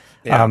work.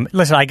 Yeah.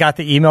 Listen, I got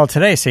the email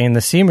today saying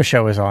the SEMA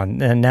show is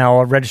on, and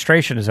now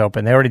registration is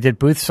open. They already did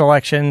booth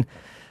selection.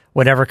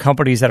 Whatever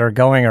companies that are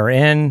going are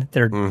in,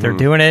 they're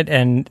doing it,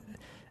 and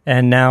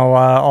now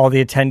all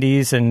the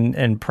attendees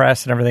and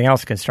press and everything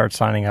else can start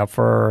signing up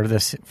for the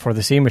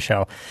SEMA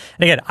show.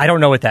 And again, I don't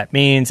know what that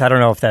means. I don't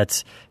know if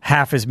that's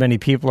half as many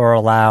people are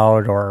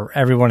allowed or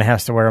everyone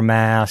has to wear a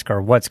mask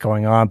or what's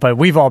going on. But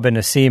we've all been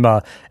to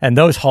SEMA, and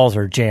those halls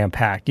are jam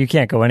packed. You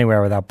can't go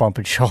anywhere without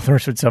bumping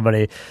shoulders with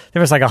somebody. There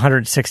was like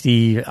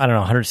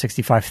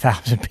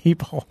 165,000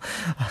 people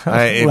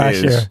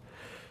last year.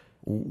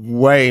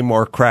 Way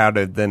more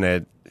crowded than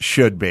it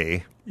should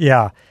be.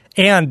 Yeah.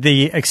 And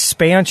the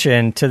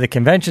expansion to the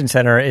convention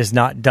center is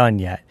not done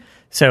yet.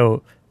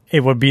 So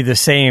it would be the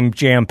same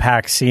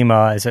jam-packed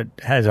SEMA as it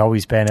has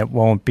always been. It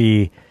won't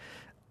be,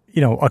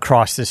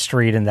 across the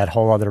street in that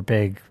whole other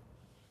big,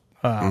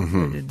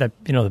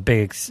 the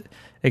big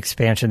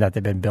expansion that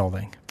they've been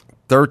building.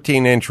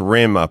 13-inch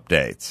rim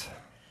updates.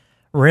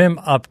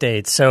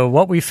 So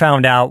what we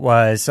found out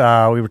was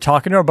we were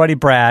talking to our buddy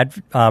Brad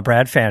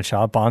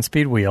Fanshaw, Bond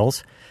Speed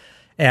Wheels,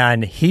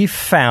 and he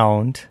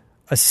found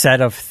a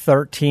set of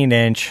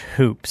 13-inch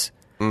hoops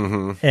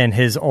in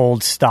his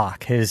old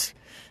stock, his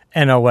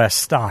NOS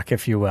stock,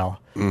 if you will.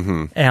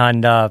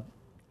 And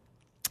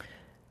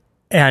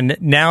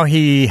now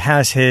he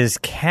has his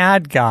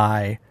CAD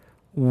guy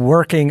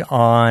working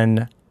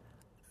on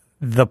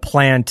the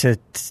plan to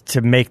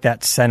make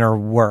that center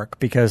work,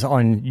 because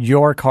on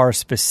your car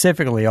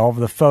specifically, all of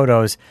the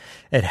photos,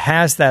 it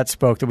has that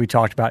spoke that we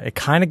talked about. It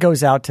kind of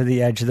goes out to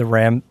the edge of the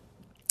rim.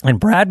 And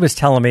Brad was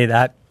telling me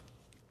that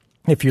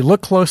if you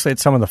look closely at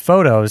some of the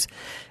photos,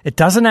 it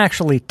doesn't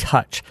actually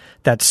touch.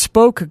 That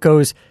spoke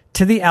goes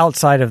to the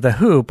outside of the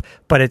hoop,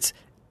 but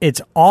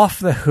it's off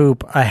the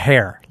hoop a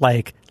hair,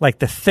 like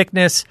the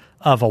thickness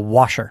of a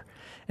washer.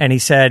 And he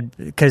said,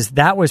 because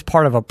that was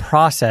part of a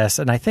process,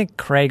 and I think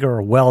Krager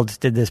or Weld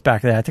did this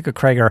back then. I think a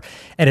Krager,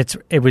 and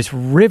it was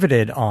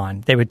riveted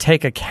on. They would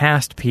take a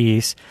cast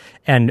piece,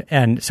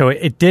 and so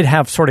it did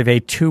have sort of a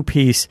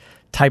two-piece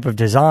type of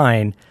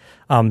design,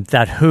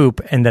 that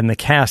hoop, and then the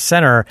cast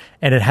center,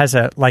 and it has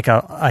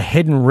a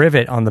hidden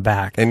rivet on the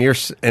back.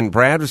 And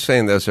Brad was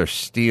saying those are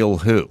steel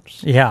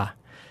hoops. Yeah.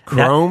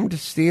 Chromed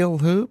steel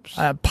hoops?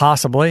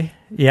 Possibly,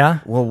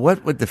 yeah. Well,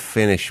 what would the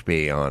finish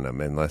be on them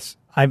unless...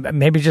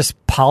 maybe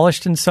just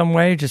polished in some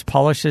way, just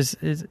polished as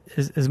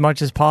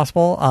much as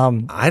possible.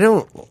 I'm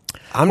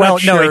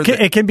not sure. No,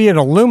 it can be an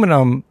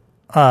aluminum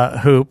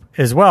hoop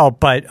as well,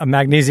 but a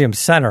magnesium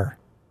center.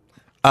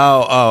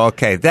 Oh,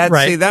 okay.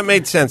 Right. That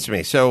made sense to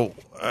me. So,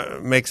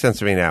 makes sense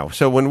to me now.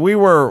 So when we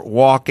were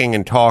walking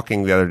and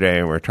talking the other day,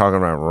 and we were talking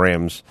about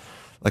rims,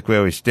 like we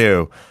always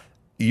do,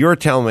 you're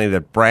telling me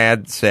that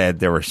Brad said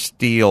there were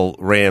steel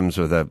rims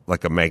with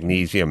a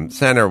magnesium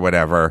center or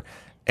whatever.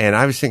 And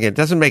I was thinking, it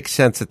doesn't make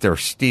sense that they're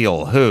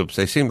steel hoops.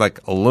 They seem like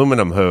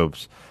aluminum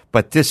hoops,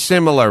 but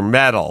dissimilar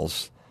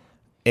metals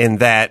in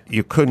that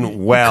you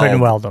couldn't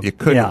weld. You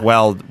couldn't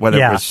weld, whether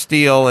it was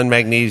steel and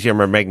magnesium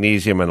or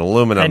magnesium and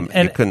aluminum,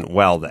 you couldn't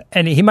weld it.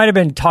 And he might have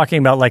been talking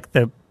about like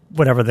the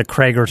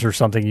Kragers or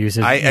something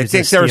uses. I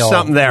think there was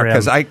something there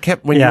because I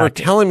kept, when you were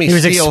telling me he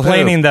was steel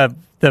explaining the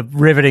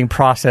riveting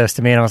process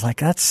to me, and I was like,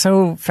 that's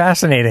so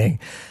fascinating.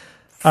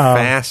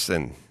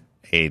 Fascinating.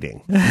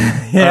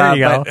 There you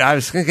go. But I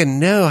was thinking,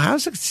 no,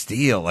 how's it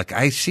steel? Like,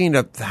 I've seen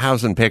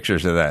 1,000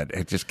 pictures of that.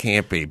 It just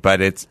can't be.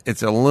 But it's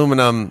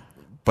aluminum,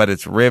 but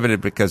it's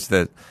riveted because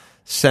the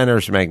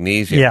center's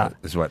magnesium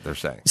is what they're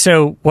saying.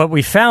 So what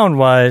we found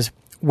was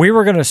we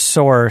were going to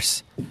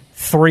source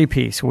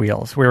 3-piece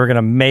wheels. We were going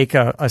to make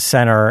a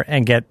center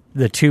and get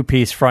the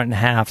 2-piece front and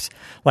halves,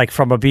 like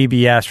from a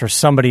BBS or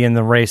somebody in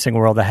the racing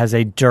world that has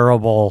a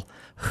durable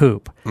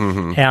hoop.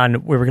 Mm-hmm.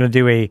 And we were going to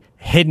do a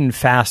hidden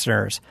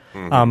fasteners.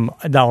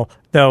 Mm-hmm.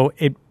 Though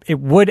it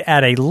would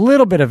add a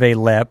little bit of a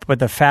lip, but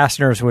the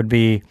fasteners would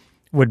be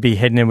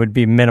hidden and would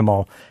be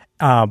minimal.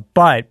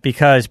 But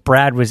because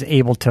Brad was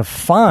able to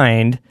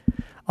find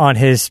on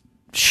his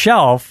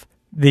shelf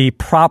the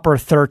proper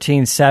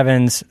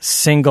 13/7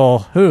 single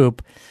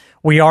hoop,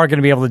 we are going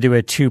to be able to do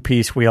a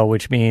 2-piece wheel,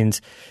 which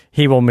means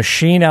he will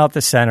machine out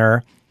the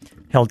center.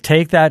 He'll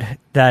take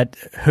that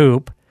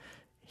hoop,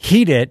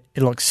 heat it,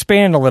 it'll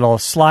expand a little,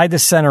 slide the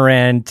center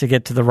in to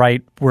get to the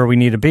right where we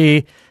need to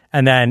be,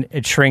 and then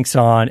it shrinks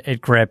on,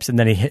 it grips, and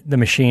then the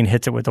machine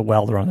hits it with a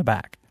welder on the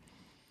back.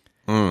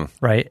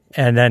 Right?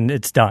 And then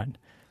it's done.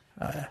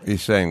 You're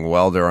saying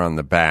welder on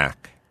the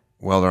back.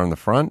 Welder on the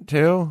front,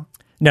 too?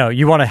 No,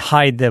 you want to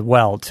hide the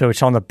weld, so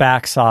it's on the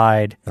back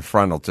side. The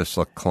front will just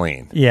look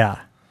clean. Yeah.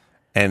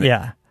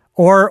 And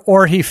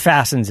Or he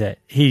fastens it.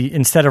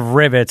 Instead of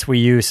rivets, we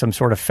use some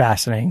sort of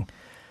fastening.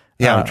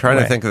 Yeah, I'm trying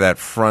to think of that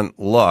front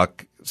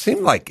look.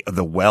 Seemed like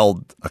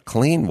a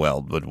clean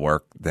weld would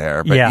work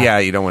there.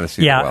 But you don't want to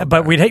see the weld. Yeah,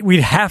 but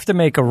we'd have to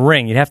make a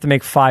ring. You'd have to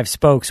make 5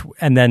 spokes,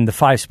 and then the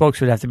 5 spokes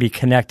would have to be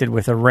connected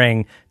with a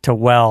ring to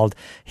weld.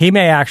 He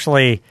may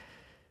actually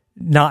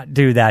not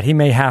do that. He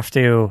may have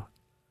to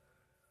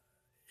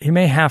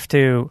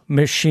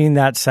machine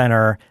that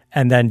center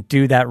and then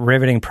do that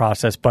riveting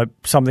process, but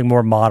something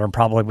more modern,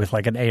 probably with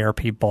like an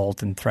ARP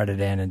bolt and thread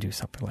it in and do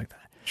something like that.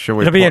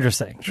 It'll be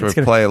interesting. Should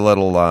we play a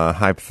little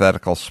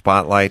hypothetical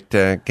spotlight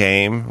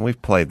game?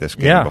 We've played this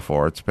game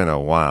before. It's been a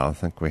while. I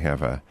think we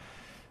have a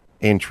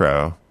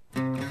intro.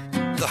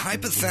 The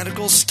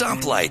Hypothetical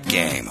Stoplight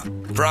Game,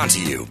 brought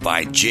to you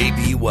by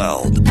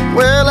JBWeld.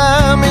 Well,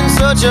 I'm in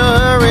such a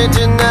hurry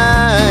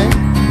tonight,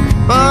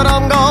 but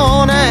I'm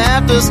gonna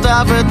have to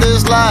stop at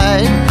this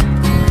light.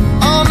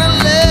 On the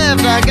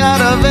left, I got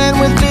a van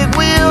with big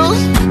wheels.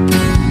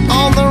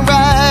 On the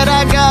right,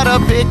 I got a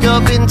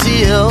pickup in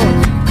teal.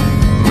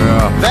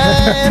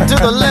 Van to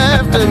the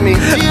left of me,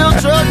 teal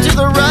truck to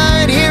the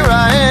right. Here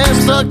I am,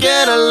 stuck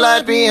at a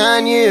light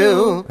behind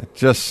you. I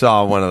just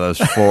saw one of those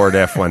Ford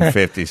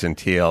F-150s in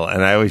teal,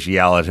 and I always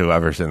yell at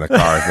whoever's in the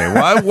car with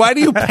me. Why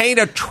do you paint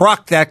a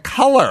truck that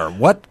color?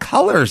 What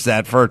color is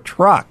that for a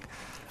truck?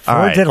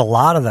 Ford did a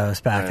lot of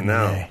those back in the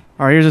day.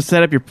 All right, here's a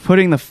setup. You're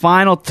putting the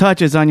final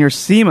touches on your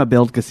SEMA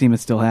build because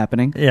SEMA's still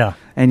happening. Yeah.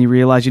 And you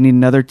realize you need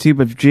another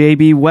tube of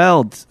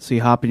JBWeld. So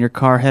you hop in your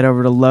car, head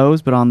over to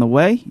Lowe's, but on the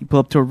way, you pull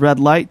up to a red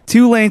light,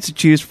 2 lanes to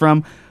choose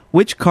from.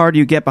 Which car do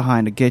you get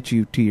behind to get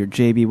you to your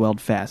JBWeld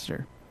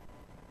faster?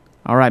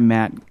 All right,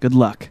 Matt, good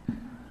luck.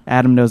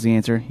 Adam knows the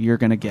answer. You're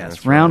going to guess.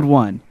 That's Round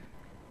 1.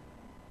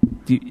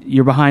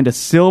 You're behind a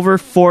silver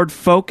Ford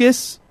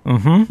Focus,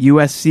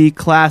 USC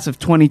class of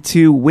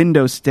 22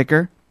 window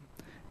sticker.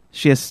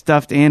 She has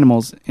stuffed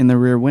animals in the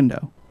rear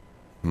window.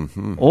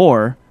 Mm-hmm.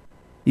 Or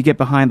you get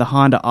behind the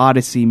Honda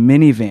Odyssey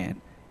minivan.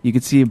 You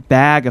can see a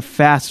bag of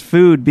fast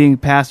food being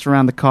passed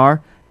around the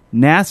car.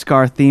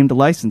 NASCAR-themed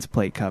license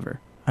plate cover.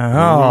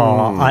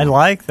 Oh, I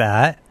like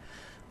that.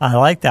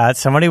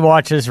 Somebody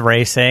watches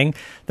racing.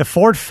 The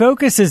Ford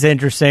Focus is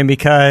interesting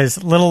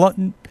because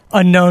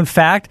unknown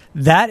fact,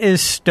 that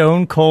is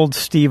Stone Cold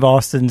Steve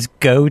Austin's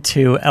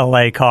go-to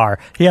LA car.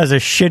 He has a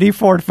shitty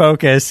Ford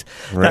Focus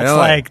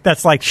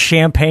that's like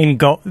champagne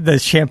gold, the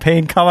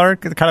champagne color,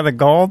 kind of the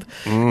gold,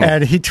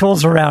 and he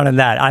tools around in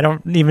that. I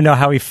don't even know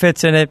how he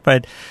fits in it,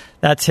 but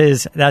that's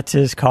his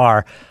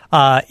car.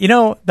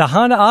 The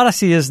Honda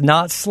Odyssey is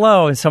not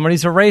slow, and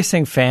somebody's a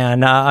racing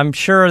fan. I'm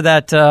sure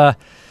that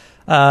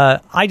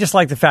I just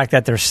like the fact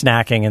that they're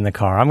snacking in the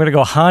car. I'm going to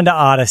go Honda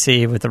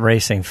Odyssey with the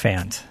racing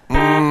fans.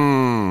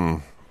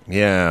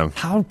 Yeah.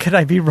 How could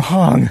I be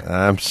wrong?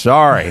 I'm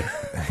sorry.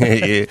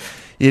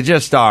 you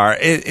just are.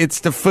 It's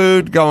the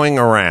food going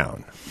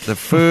around. The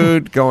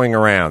food going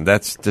around.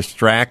 That's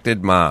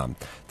distracted mom.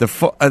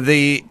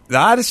 The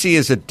Odyssey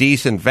is a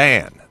decent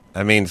van.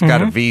 I mean, it's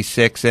got a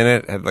V6 in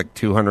it, had like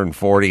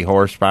 240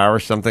 horsepower or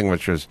something,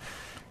 which was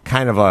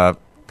kind of a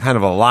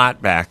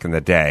lot back in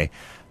the day.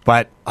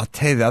 But I'll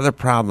tell you, the other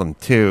problem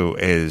too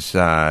is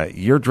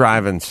you're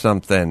driving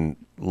something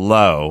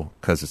low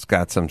because it's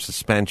got some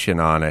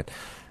suspension on it.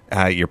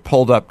 You're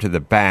pulled up to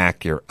the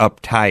back. You're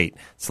uptight.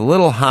 It's a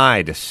little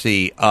high to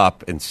see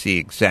up and see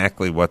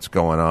exactly what's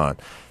going on.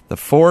 The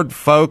Ford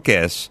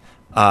Focus.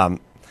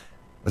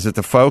 Was it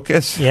the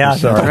Focus? Yeah,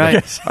 right.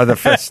 Or the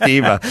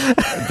Festiva.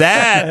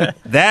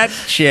 That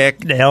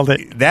chick nailed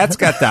it. That's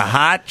got the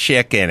hot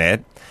chick in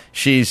it.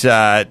 She's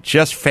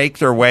just faked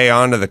her way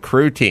onto the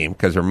crew team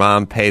because her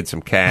mom paid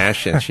some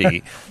cash, and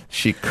she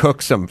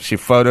cooked she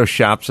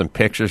photoshopped some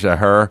pictures of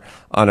her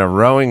on a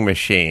rowing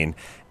machine,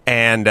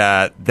 and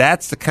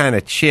that's the kind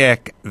of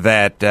chick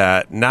that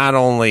not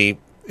only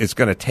is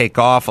going to take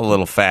off a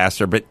little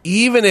faster, but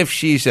even if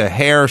she's a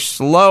hair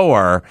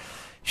slower,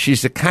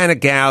 she's the kind of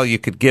gal you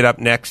could get up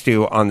next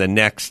to on the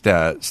next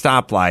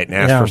stoplight and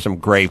ask for some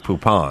Grey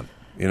Poupon.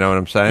 You know what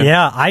I'm saying?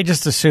 Yeah, I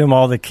just assume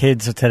all the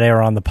kids of today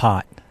are on the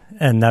pot,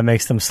 and that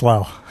makes them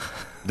slow.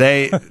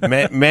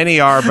 Many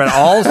are, but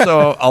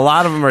also a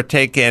lot of them are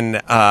taking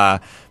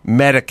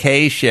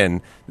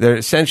medication. They're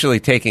essentially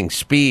taking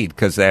speed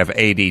because they have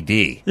ADD.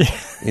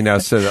 You know,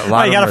 so a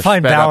lot of them are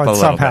sped up a little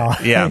somehow.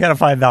 bit. Yeah, you got to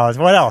find balance.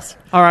 What else?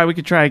 All right, we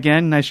could try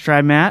again. Nice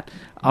try, Matt.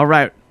 All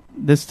right.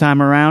 This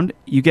time around,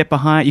 you can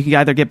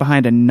either get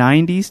behind a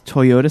 90s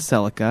Toyota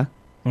Celica.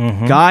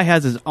 Guy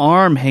has his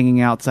arm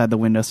hanging outside the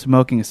window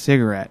smoking a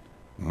cigarette.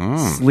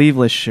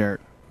 Sleeveless shirt.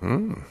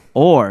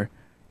 Or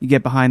you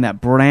get behind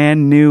that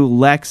brand new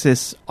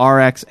Lexus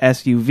RX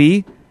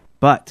SUV,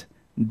 but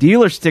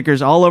dealer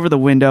stickers all over the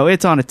window.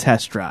 It's on a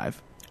test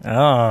drive.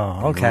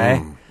 Oh,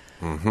 okay.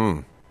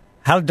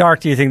 How dark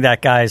do you think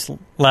that guy's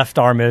left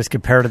arm is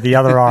compared to the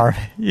other arm?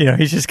 You know,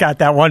 he's just got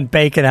that one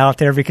bacon out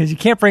there because you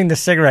can't bring the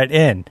cigarette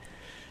in.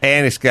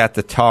 And he's got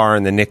the tar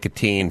and the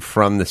nicotine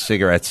from the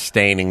cigarette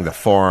staining the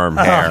forearm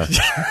hair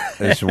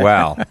as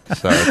well.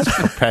 So it's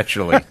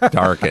perpetually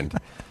darkened.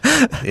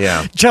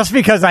 Yeah. Just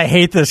because I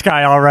hate this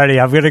guy already,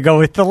 I'm going to go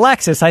with the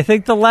Lexus. I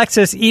think the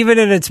Lexus, even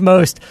in its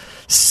most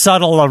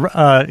subtle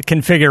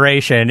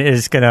configuration,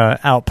 is going to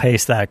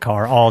outpace that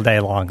car all day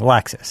long.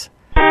 Lexus.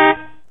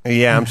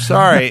 Yeah, I'm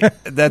sorry.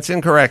 That's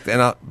incorrect.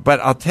 But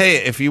I'll tell you,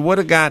 if you would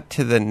have got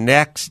to the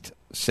next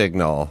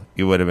signal,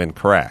 you would have been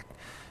correct.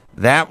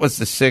 That was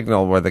the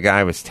signal where the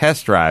guy was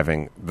test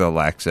driving the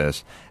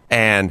Lexus,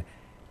 and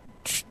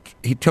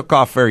he took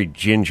off very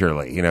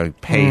gingerly. You know, he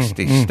paced,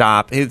 he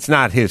stopped. It's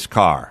not his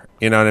car.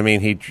 You know what I mean?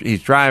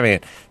 He's driving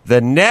it. The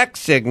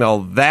next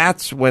signal,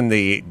 that's when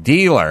the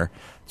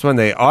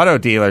auto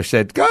dealer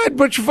said, go ahead,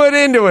 put your foot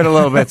into it a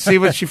little bit, see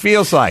what she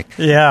feels like.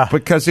 Yeah.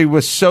 Because he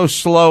was so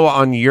slow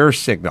on your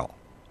signal.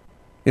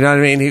 You know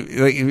what I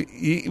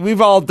mean? We've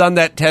all done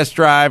that test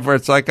drive where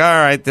it's like, all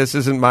right, this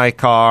isn't my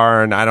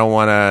car, and I don't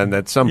want to. And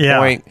at some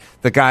point,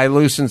 the guy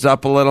loosens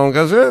up a little and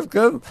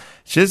goes,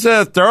 she's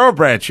a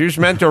thoroughbred. She was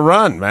meant to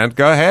run, man.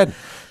 Go ahead.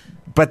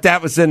 But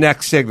that was the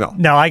next signal.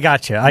 No, I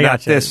got you. I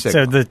got you. This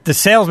signal. So the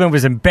salesman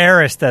was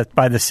embarrassed that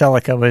by the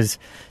Celica was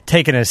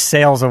taking his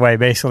sales away,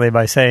 basically,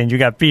 by saying you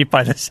got beat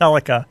by the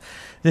Celica.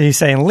 Then he's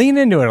saying, lean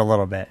into it a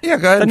little bit. Yeah,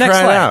 go ahead and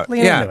try it out.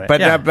 Lean into it. But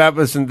that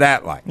wasn't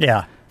that light.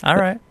 Yeah. All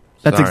right.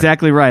 That's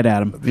exactly right,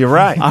 Adam. You're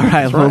right. All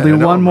right, we'll do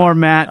one more,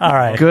 Matt. All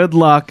right. Good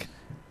luck.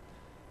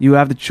 You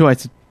have the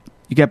choice.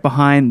 You get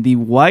behind the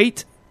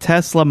white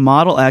Tesla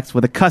Model X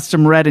with a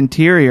custom red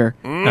interior.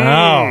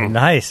 Oh,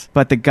 nice.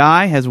 But the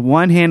guy has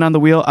one hand on the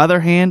wheel, other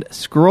hand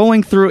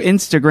scrolling through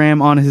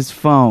Instagram on his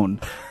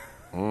phone.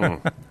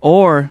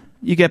 Or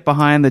you get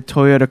behind the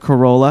Toyota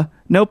Corolla,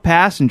 no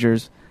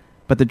passengers,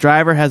 but the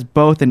driver has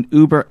both an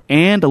Uber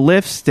and a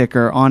Lyft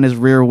sticker on his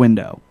rear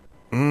window.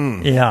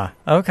 Yeah.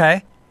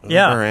 Okay.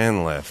 Yeah. Uber and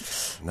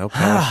Lyft. No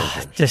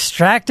passengers.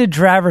 Distracted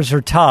drivers are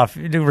tough,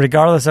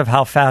 regardless of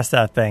how fast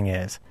that thing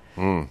is.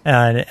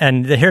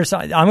 And here's,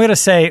 I'm going to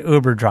say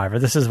Uber driver.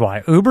 This is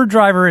why. Uber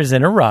driver is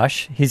in a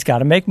rush. He's got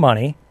to make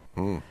money.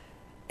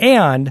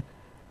 And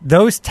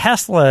those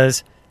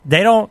Teslas,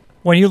 they don't,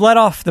 when you let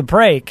off the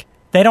brake,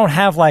 they don't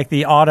have like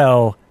the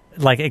auto,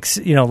 like,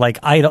 like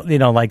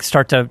idle, like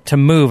start to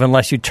move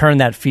unless you turn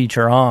that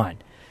feature on.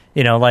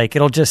 Like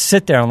it'll just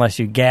sit there unless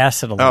you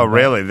gas it a little bit.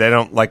 Really? They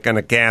don't, like in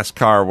a gas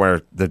car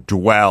where the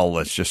dwell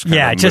is just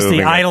kind of just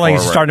the idling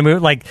is forward. starting to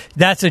move. Like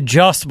that's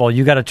adjustable.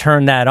 You got to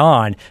turn that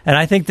on. And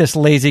I think this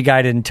lazy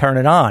guy didn't turn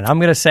it on. I'm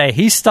going to say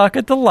he's stuck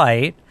at the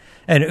light,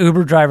 and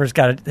Uber driver's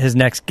got his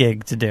next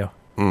gig to do.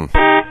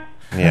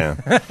 Yeah.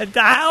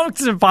 How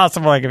is it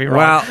possible I could be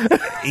wrong?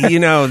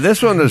 Well,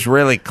 this one was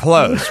really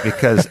close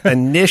because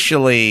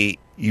initially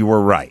you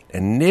were right.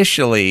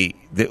 Initially,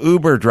 the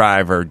Uber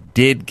driver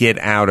did get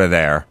out of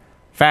there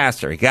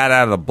faster. He got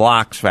out of the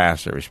blocks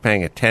faster. He was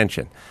paying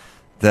attention.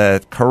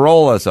 The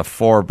Corolla is a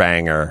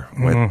four-banger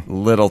with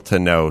little to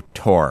no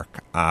torque,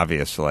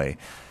 obviously.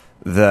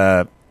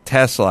 The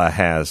Tesla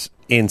has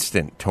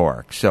instant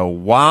torque. So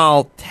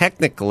while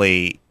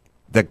technically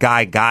the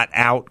guy got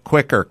out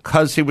quicker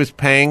because he was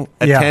paying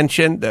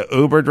attention, the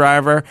Uber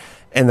driver,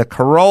 and the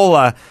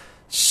Corolla,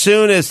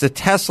 soon as the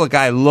Tesla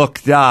guy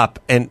looked up,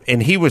 and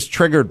he was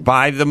triggered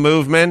by the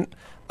movement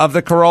of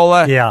the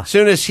Corolla,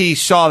 soon as he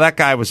saw that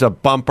guy was a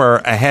bumper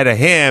ahead of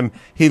him,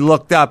 he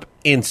looked up,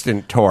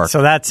 instant torque.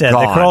 So that's it.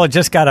 Gone. The Corolla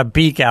just got a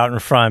beak out in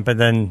front, but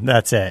then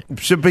that's it.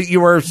 So, but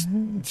you were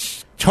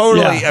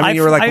totally,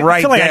 you were like right there.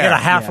 I feel like I got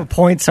a half a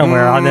point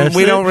somewhere on this.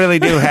 We don't really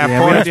do half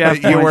points,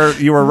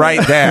 but you were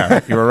right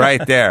there. You were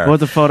right there. Well,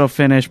 the photo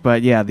finish,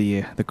 but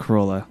the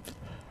Corolla.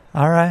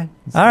 All right.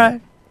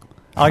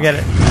 I'll get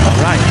it.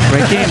 All right.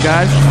 Great game,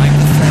 guys.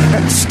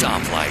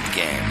 Stoplight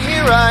Game.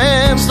 Here I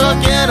am, stuck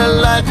at a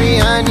light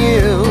behind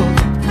you.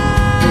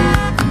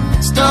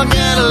 Stuck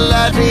at a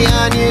light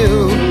behind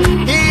you.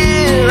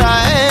 Here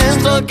I am,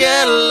 stuck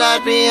at a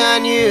light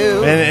behind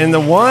you. And the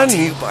one, To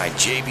you by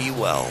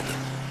JBWeld.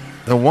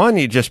 the one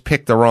you just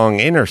picked the wrong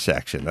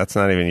intersection. That's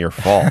not even your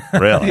fault,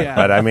 really.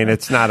 But I mean,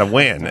 it's not a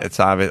win. It's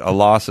obvious. A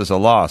loss is a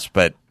loss,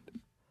 but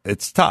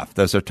it's tough.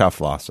 Those are tough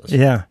losses.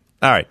 Yeah.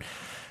 All right.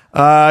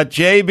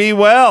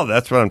 JBWeld,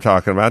 that's what I'm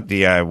talking about.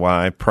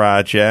 DIY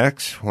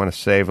projects. Want to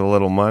save a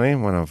little money.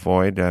 Want to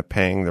avoid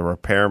paying the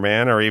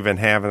repairman or even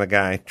having the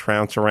guy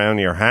trounce around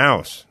your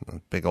house.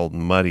 Big old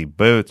muddy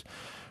boots.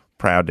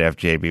 Proud to have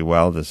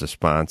JBWeld as a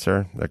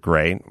sponsor. They're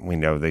great. We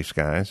know these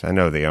guys. I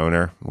know the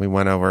owner. We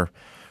went over.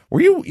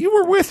 You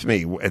were with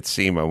me at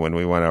SEMA when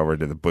we went over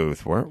to the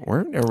booth.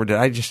 Or did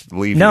I just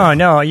leave? No.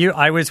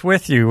 I was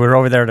with you. We were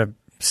over there to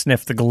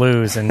sniff the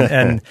glues,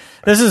 and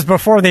this is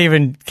before they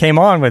even came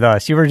on with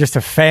us. You were just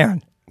a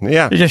fan.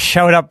 Yeah. You just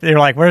showed up. You're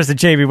like, where's the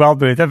JBWeld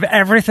booth? Of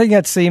everything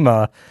at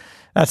SEMA,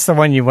 that's the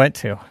one you went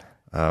to.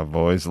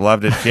 Boys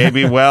loved it.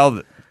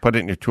 JBWeld, put it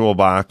in your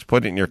toolbox,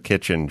 put it in your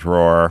kitchen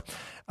drawer.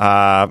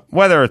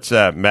 Whether it's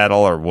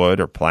metal or wood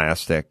or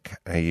plastic,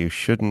 you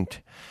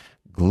shouldn't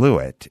glue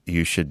it.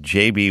 You should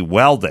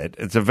JBWeld it.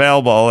 It's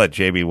available at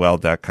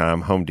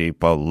jbweld.com, Home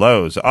Depot,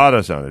 Lowe's,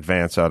 AutoZone,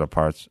 Advanced Auto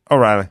Parts,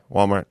 O'Reilly,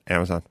 Walmart,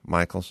 Amazon,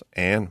 Michaels,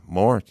 and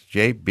more. It's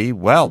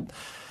JBWeld.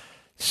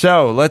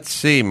 So let's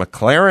see.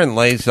 McLaren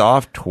lays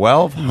off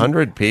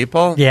 1,200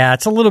 people. Yeah,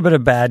 it's a little bit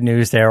of bad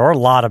news there, or a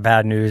lot of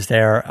bad news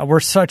there. We're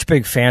such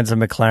big fans of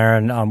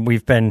McLaren.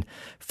 We've been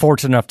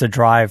fortunate enough to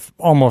drive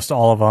almost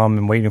all of them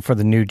and waiting for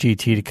the new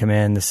GT to come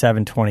in, the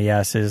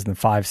 720Ss and the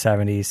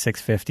 570s,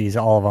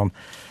 650s, all of them.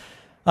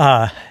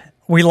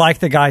 We like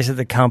the guys at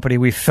the company.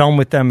 We film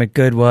with them at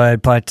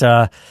Goodwood, but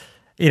the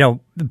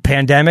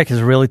pandemic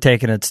has really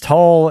taken its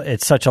toll.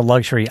 It's such a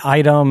luxury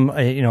item.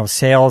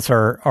 Sales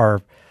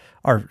are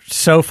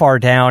so far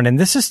down, and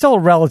this is still a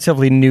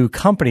relatively new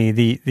company.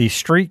 The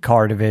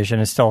streetcar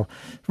division is still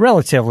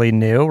relatively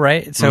new,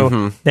 right?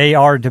 So they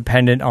are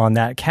dependent on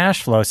that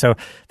cash flow. So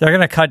they're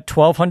going to cut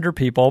 1,200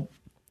 people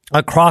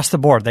across the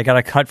board. They got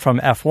to cut from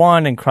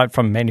F1 and cut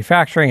from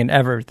manufacturing and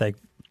everything.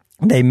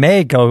 They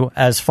may go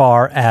as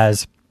far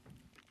as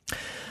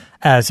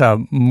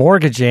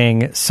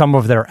mortgaging some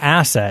of their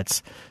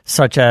assets,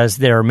 such as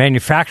their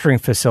manufacturing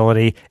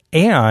facility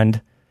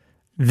and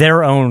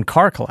their own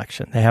car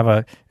collection. They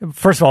have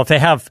first of all, if they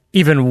have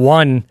even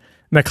one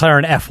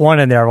McLaren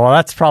F1 in there, well,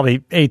 that's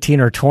probably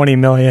 18 or 20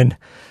 million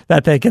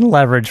that they can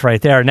leverage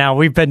right there. Now,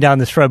 we've been down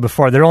this road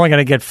before. They're only going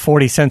to get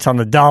 40 cents on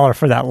the dollar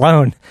for that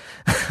loan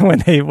when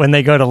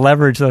they go to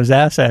leverage those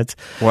assets.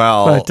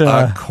 Well,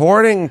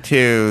 according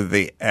to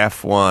the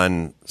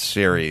F1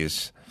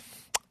 series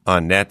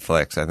on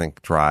Netflix, I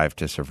think Drive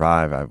to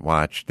Survive, I've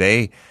watched,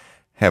 they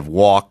have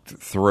walked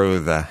through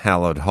the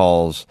hallowed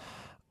halls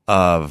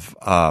of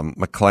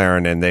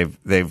McLaren, and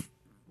they've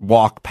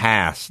walked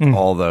past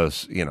all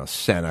those,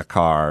 Senna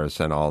cars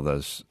and all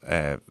those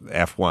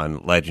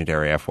F1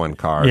 legendary F1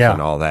 cars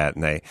and all that,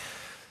 and I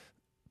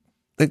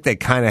think they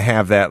kind of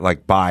have that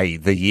like by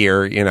the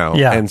year,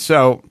 and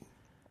so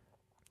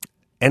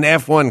and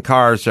F1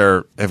 cars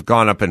have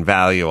gone up in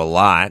value a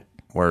lot,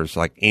 whereas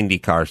like Indy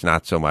cars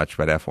not so much,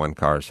 but F1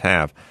 cars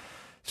have.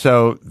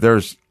 So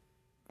there's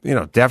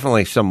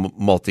definitely some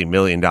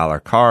multi-million-dollar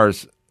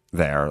cars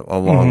there,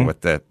 along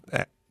with the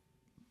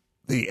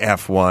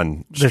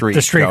F1 street,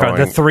 the street car,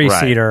 the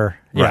 3-seater,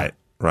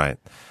 right,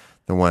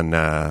 the one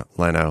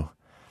Leno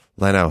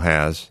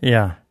has.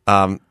 Yeah.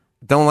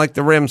 don't like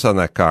the rims on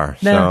that car.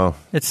 No,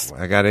 so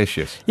I got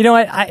issues. You know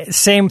what?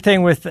 Same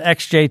thing with the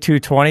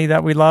XJ220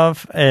 that we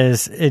love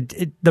is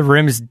the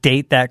rims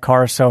date that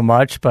car so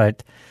much,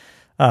 but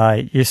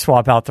you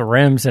swap out the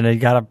rims and it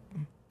got a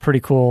pretty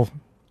cool.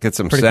 Get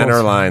some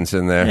center lines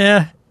in there.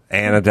 Yeah.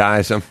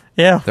 Anodize them.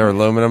 Yeah. They're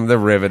aluminum. They're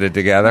riveted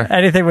together.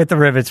 Anything with the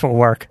rivets will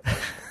work.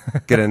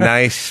 Get a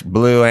nice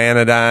blue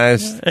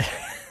anodized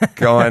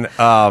going.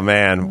 Oh,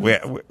 man.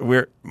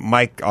 We're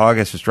Mike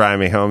August was driving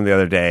me home the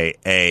other day.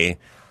 A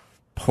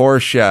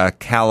Porsche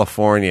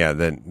California,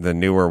 the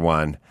newer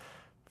one,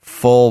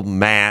 full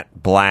matte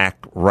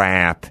black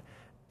wrap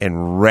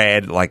and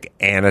red, like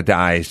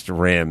anodized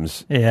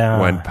rims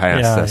went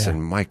past us.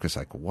 And Mike was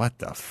like, what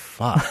the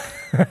fuck?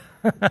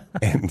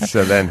 And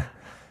so then...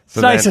 It's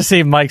nice to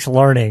see Mike's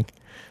learning.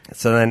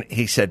 So then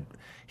he said,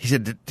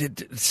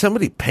 did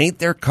somebody paint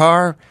their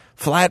car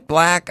flat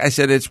black? I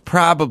said, it's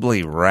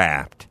probably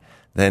wrapped.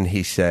 Then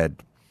he said,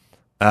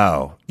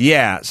 oh,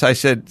 yeah. So I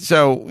said,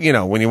 so, you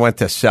know, when you went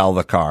to sell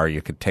the car,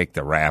 you could take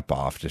the wrap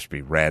off, just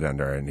be red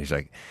under it. And he's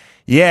like,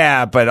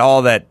 yeah, but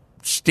all that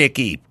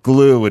sticky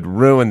glue would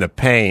ruin the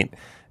paint.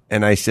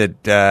 And I said,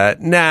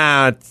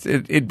 nah,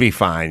 it'd be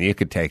fine. You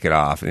could take it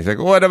off. And he's like,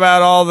 what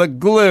about all the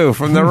glue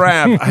from the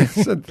wrap? I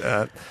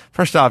said,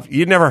 first off,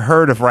 you'd never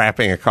heard of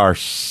wrapping a car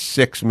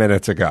 6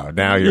 minutes ago.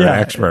 Now you're an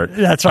expert.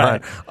 That's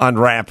right. On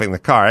wrapping the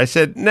car. I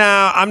said, no,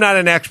 I'm not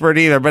an expert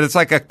either, but it's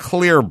like a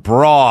clear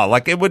bra.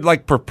 Like it would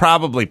like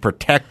probably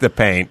protect the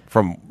paint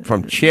from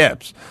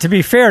chips. To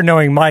be fair,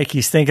 knowing Mike,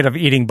 he's thinking of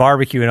eating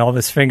barbecue and all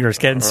his fingers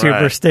getting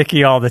super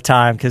sticky all the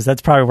time because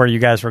that's probably where you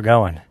guys were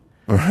going.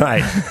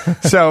 Right.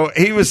 So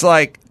he was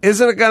like,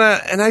 isn't it going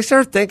to... And I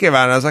started thinking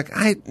about it. I was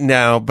like,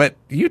 no, but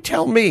you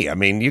tell me. I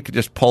mean, you could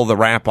just pull the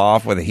wrap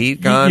off with a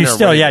heat gun.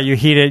 You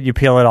heat it, you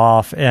peel it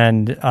off,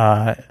 and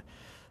I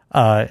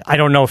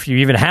don't know if you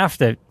even have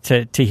to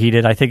heat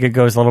it. I think it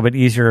goes a little bit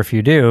easier if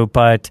you do.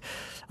 But,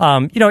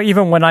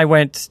 even when I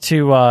went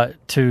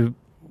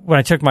when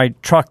I took my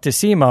truck to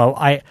SEMO,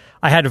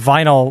 I had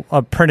vinyl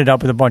printed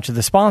up with a bunch of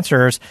the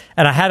sponsors,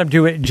 and I had them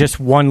do it in just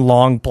one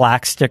long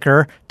black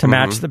sticker to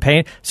match the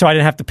paint, so I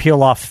didn't have to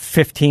peel off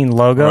 15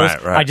 logos.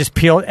 Right. I just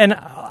peeled, and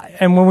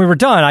when we were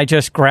done, I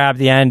just grabbed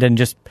the end and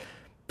just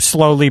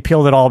slowly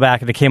peeled it all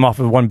back, and it came off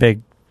with one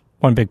big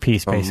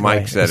piece, basically.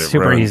 Mike said it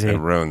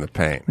ruined the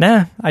paint.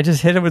 Nah, I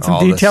just hit it with some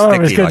all detail, and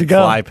it was good to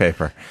go. Fly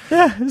paper.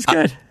 Yeah, it was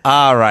good.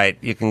 All right,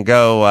 you can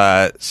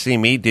go see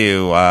me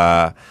do...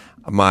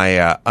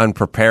 my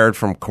Unprepared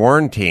from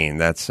Quarantine.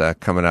 That's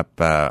coming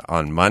up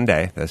on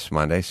Monday, this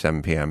Monday,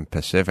 7 p.m.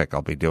 Pacific.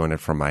 I'll be doing it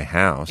from my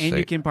house. And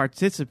you can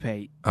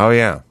participate. Oh,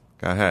 yeah.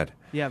 Go ahead.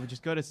 Yeah, but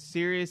just go to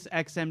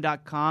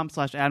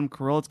SiriusXM.com/Adam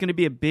Carolla. It's going to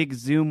be a big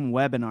Zoom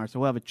webinar,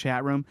 so we'll have a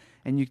chat room,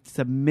 and you can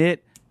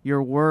submit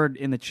your word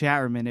in the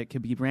chat room, and it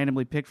could be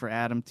randomly picked for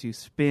Adam to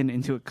spin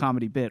into a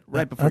comedy bit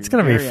right before. That's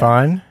going to be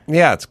fun.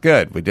 Yeah, it's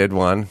good. We did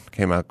one.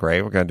 Came out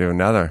great. We're going to do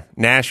another.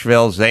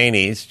 Nashville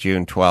Zanies,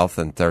 June 12th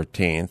and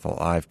 13th. A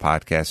live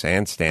podcast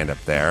and stand-up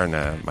there.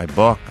 And my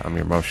book, I'm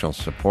Your Emotional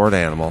Support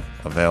Animal,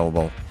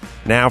 available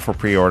now for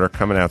pre-order.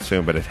 Coming out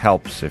soon, but it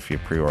helps if you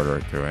pre-order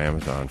it through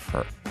Amazon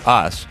for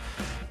us.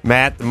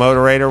 Matt, the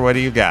Motorator, what do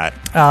you got?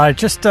 You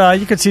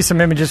could see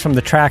some images from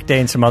the track day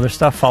and some other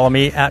stuff. Follow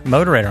me at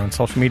Motorator on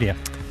social media.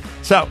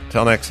 So,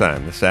 till next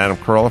time, this is Adam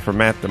Carolla for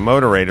Matt the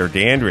Motorator.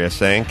 DeAndrea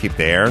saying, keep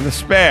the air in the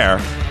spare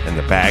and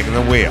the bag in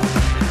the wheel.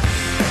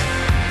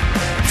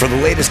 For the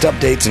latest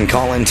updates and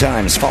call-in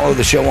times, follow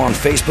the show on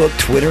Facebook,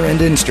 Twitter, and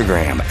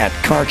Instagram at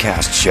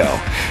CarCast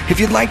Show. If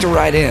you'd like to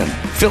write in,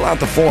 fill out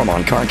the form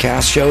on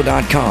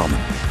CarCastShow.com.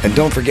 And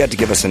don't forget to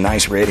give us a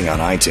nice rating on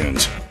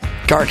iTunes.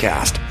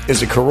 CarCast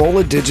is a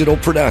Carolla digital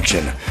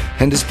production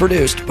and is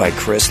produced by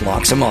Chris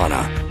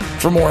Loxamana.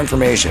 For more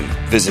information,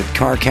 visit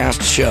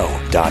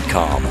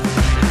CarCastShow.com.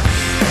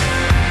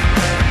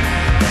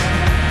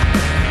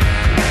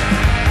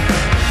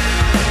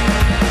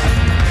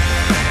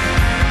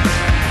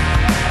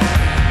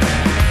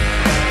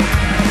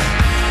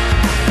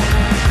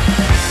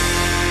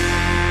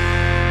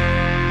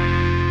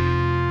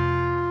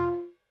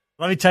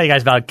 Let me tell you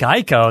guys about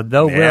Geico.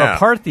 Though we're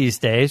apart these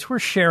days, we're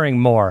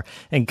sharing more.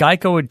 And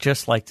Geico would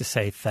just like to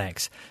say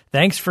thanks.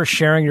 Thanks for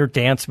sharing your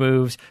dance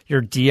moves,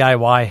 your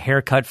DIY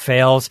haircut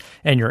fails,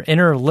 and your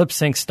inner lip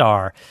sync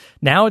star.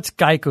 Now it's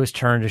Geico's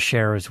turn to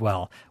share as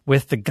well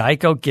with the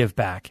Geico Give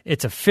Back.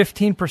 It's a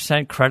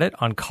 15% credit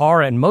on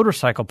car and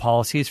motorcycle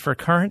policies for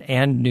current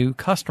and new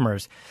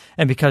customers.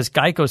 And because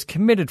Geico's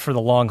committed for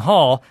the long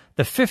haul,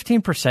 the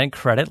 15%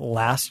 credit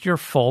lasts your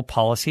full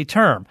policy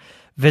term.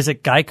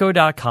 Visit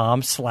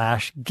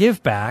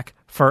geico.com/giveback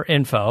for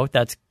info.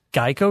 That's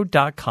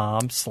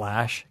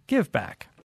geico.com/giveback.